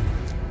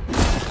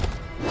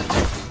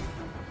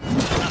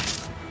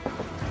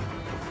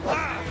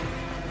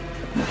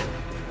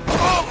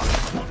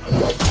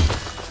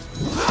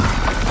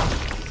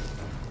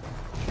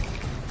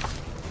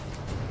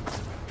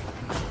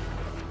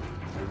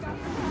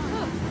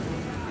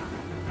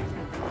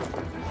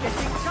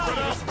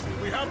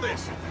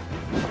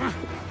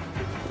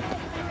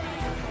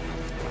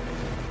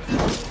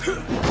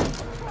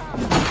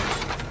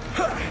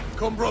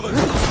 Come, brothers.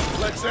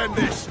 Let's end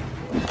this.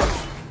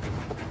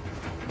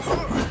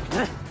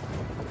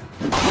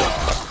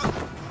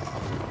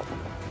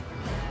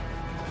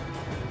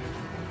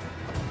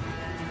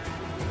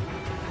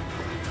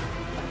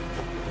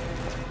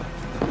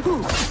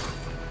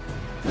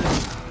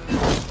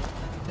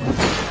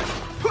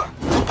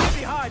 Get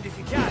behind if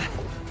you can.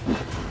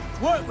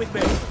 Work with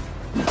me.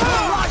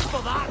 Right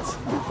for that.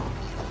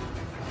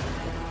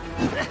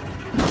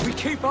 We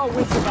keep our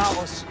wits about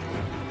us.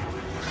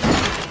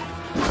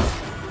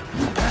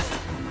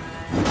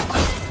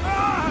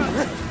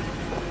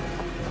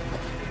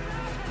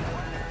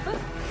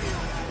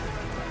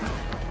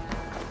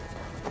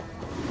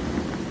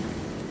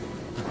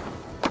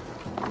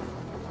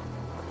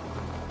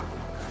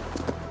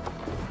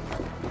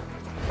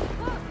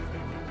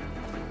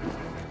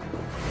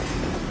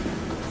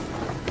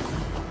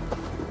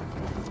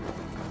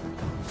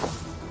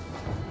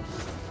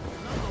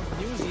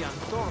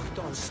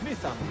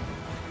 Smitham.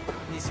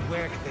 This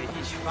work the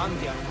each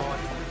Vandian mod.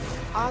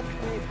 Ag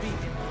me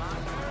beaten.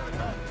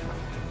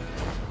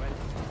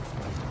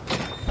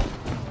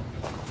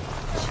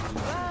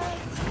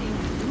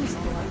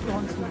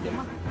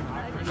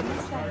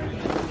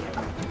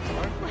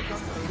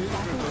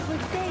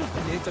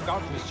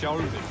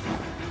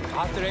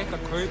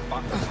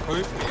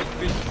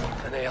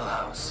 An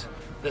alehouse.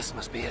 This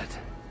must be it.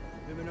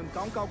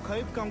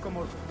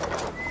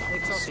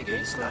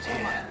 Sigurd's not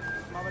here.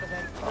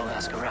 I'll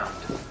ask around.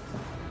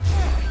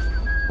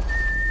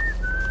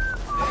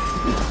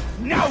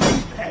 Now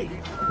we pay!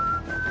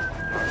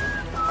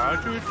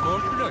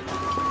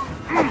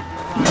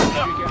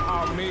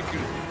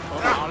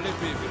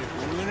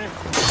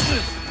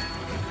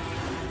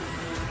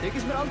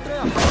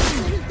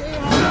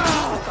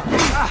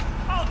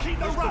 I'll keep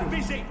the rat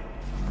busy!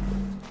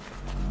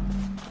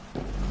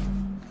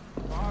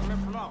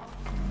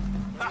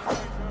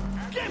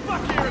 Get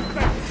back here and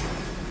fetch!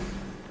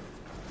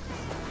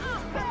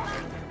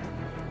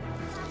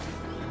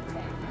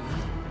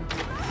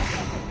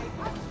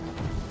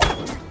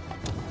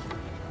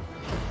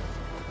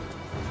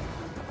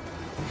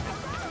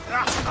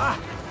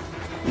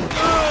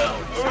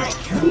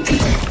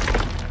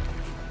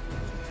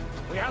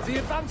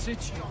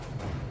 message?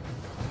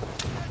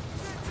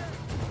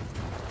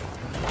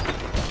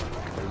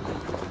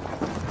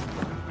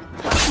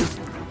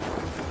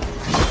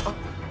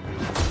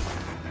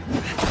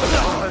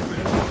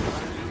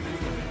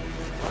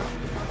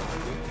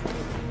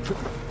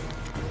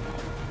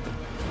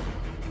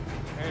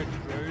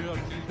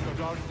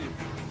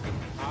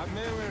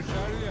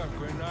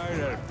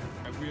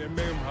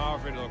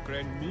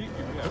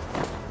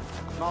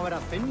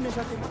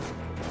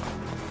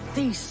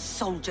 These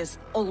soldiers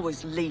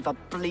always leave a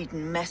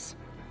bleeding mess.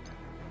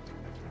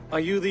 Are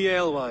you the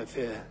alewife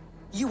here?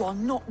 You are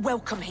not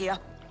welcome here.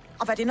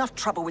 I've had enough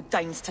trouble with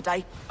Danes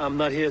today. I'm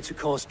not here to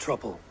cause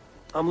trouble.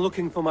 I'm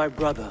looking for my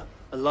brother,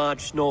 a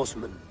large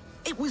Norseman.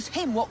 It was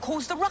him what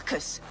caused the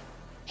ruckus.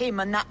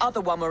 Him and that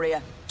other one were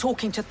here,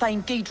 talking to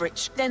Thane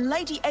Giedrich. Then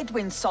Lady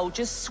Edwin's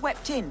soldiers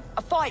swept in.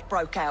 A fight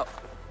broke out.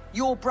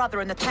 Your brother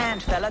and the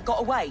tanned fella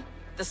got away.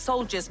 The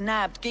soldiers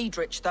nabbed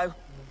Giedrich, though.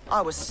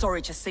 I was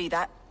sorry to see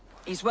that.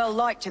 He's well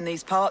liked in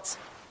these parts.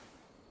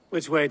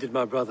 Which way did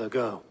my brother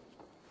go?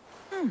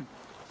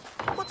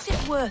 What's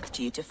it worth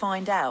to you to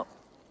find out?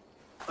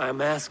 I'm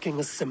asking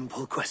a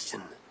simple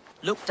question.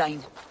 Look,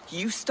 Dane,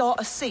 you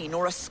start a scene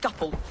or a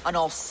scuffle, and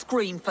I'll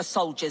scream for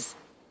soldiers.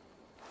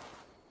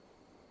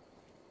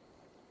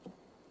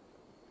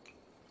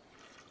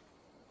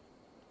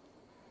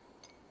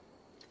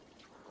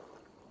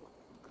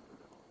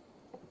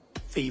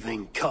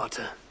 Thieving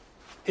Carter.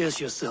 Here's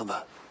your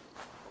silver.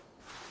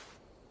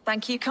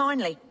 Thank you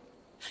kindly.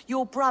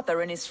 Your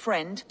brother and his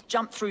friend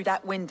jumped through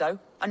that window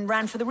and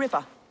ran for the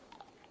river.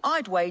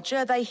 I'd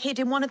wager they hid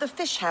in one of the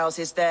fish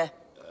houses there.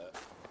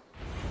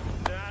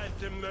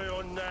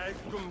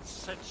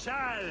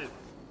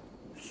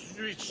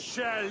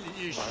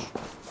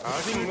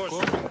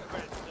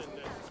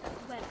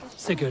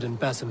 Sigurd and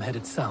Basim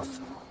headed south.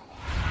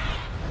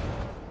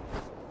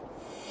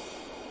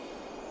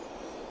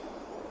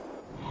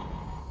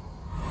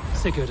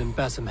 Sigurd and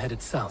Basim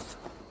headed south.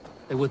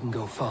 They wouldn't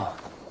go far.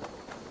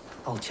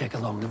 I'll check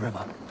along the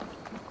river.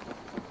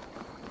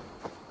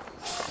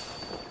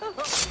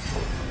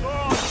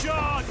 Oh,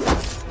 God!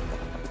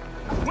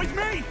 With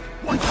me!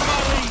 What can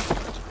I lead?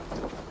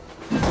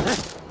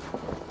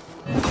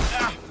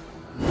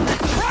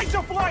 Try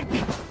to flank!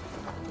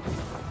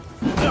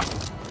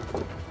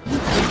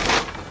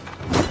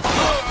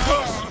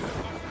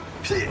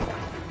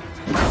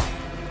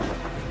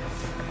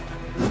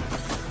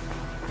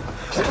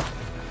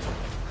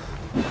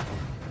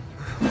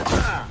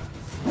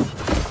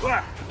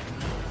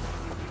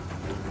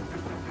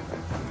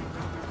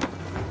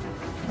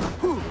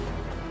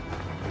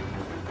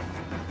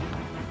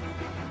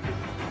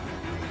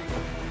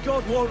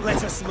 God won't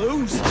let us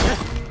lose.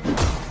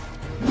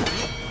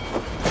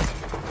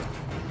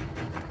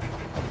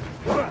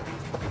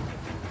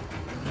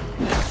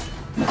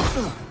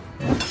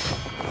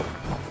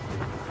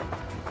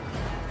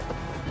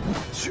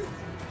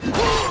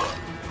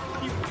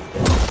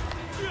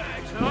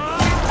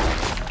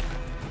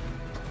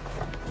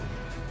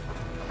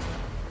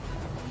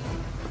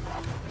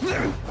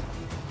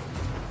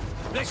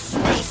 Let's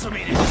spill some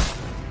in it.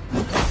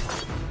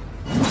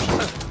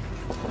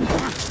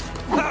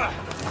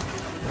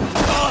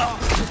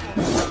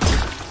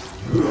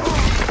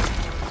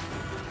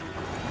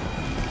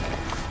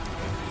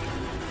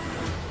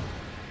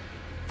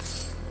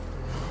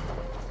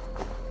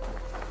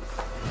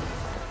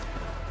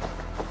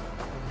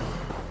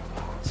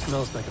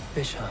 Smells like a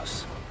fish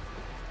house.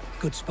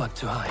 Good spot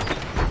to hide.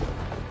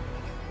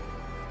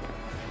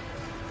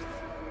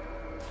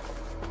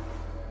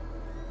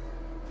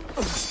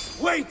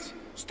 Wait!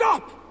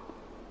 Stop!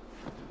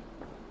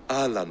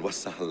 Ahlan wa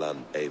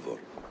sahlan, Eivor.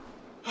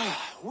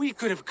 We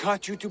could have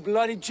cut you to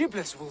bloody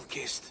giblets,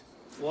 Wolf-Kissed.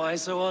 Why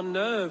so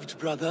unnerved,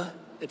 brother?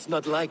 It's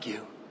not like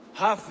you.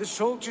 Half the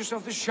soldiers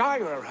of the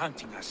Shire are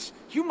hunting us.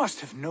 You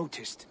must have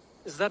noticed.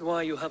 Is that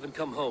why you haven't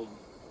come home?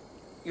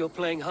 You're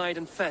playing hide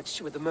and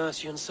fetch with the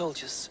Mercian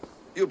soldiers.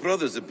 Your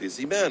brother's a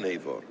busy man,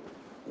 Eivor.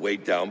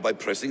 Weighed down by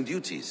pressing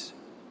duties.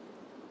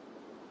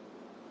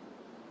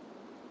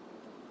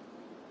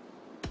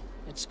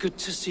 It's good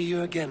to see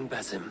you again,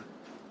 Basim.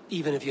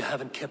 Even if you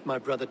haven't kept my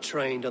brother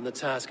trained on the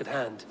task at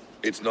hand.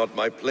 It's not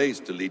my place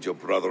to lead your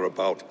brother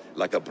about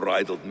like a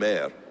bridled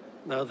mare.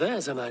 Now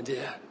there's an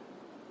idea.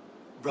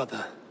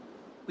 Brother,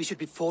 we should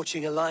be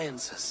forging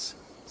alliances.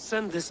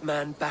 Send this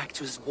man back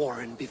to his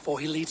warren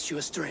before he leads you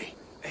astray.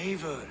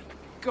 Eivor,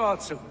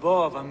 gods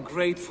above, I'm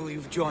grateful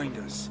you've joined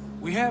us.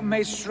 We have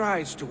made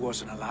strides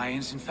towards an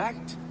alliance, in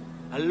fact.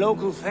 A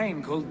local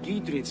thane called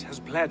Giedrich has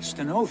pledged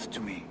an oath to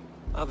me.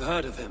 I've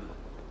heard of him.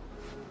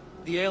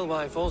 The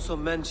alewife also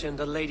mentioned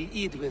a Lady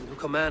Edwin who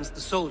commands the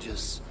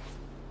soldiers.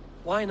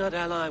 Why not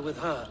ally with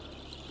her?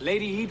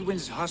 Lady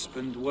Edwin's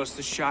husband was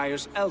the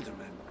Shire's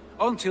elderman,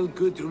 until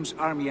Gudrun's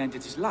army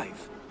ended his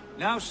life.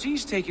 Now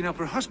she's taken up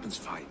her husband's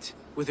fight,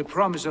 with a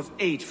promise of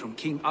aid from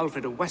King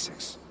Alfred of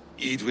Wessex.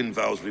 Edwin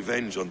vows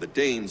revenge on the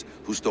Danes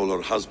who stole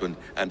her husband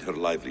and her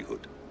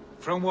livelihood.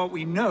 From what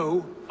we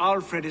know,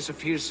 Alfred is a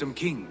fearsome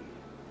king.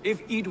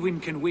 If Edwin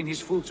can win his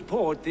full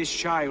support, this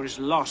Shire is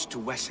lost to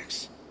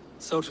Wessex.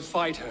 So to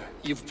fight her,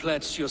 you've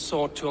pledged your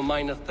sword to a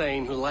minor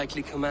thane who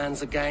likely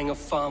commands a gang of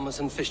farmers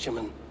and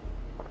fishermen.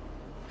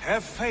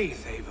 Have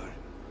faith, Eivor.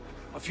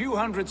 A few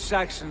hundred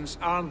Saxons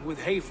armed with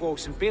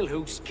hayforks and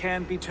billhooks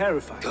can be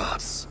terrifying.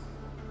 Gods.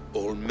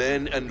 All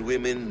men and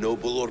women,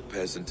 noble or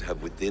peasant,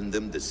 have within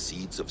them the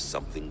seeds of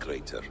something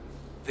greater.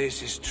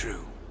 This is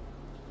true.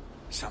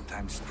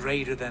 Sometimes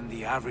greater than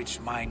the average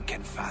mind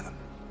can fathom.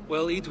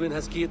 Well, Edwin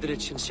has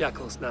Giedrich in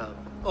shackles now.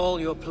 All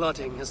your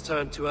plotting has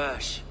turned to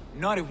ash.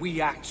 Not if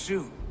we act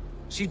soon.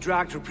 She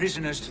dragged her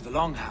prisoners to the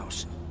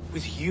Longhouse.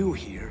 With you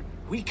here,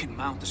 we can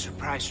mount a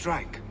surprise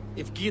strike.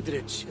 If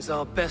Giedrich is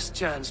our best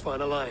chance for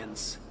an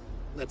alliance,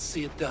 let's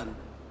see it done.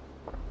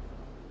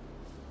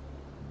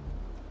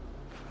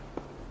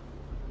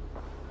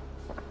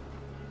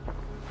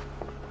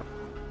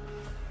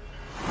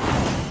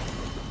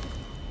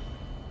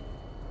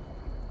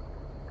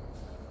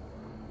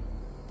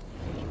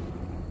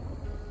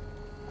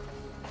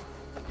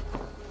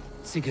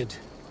 Sigurd,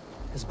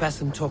 has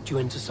Basim talked you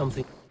into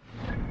something?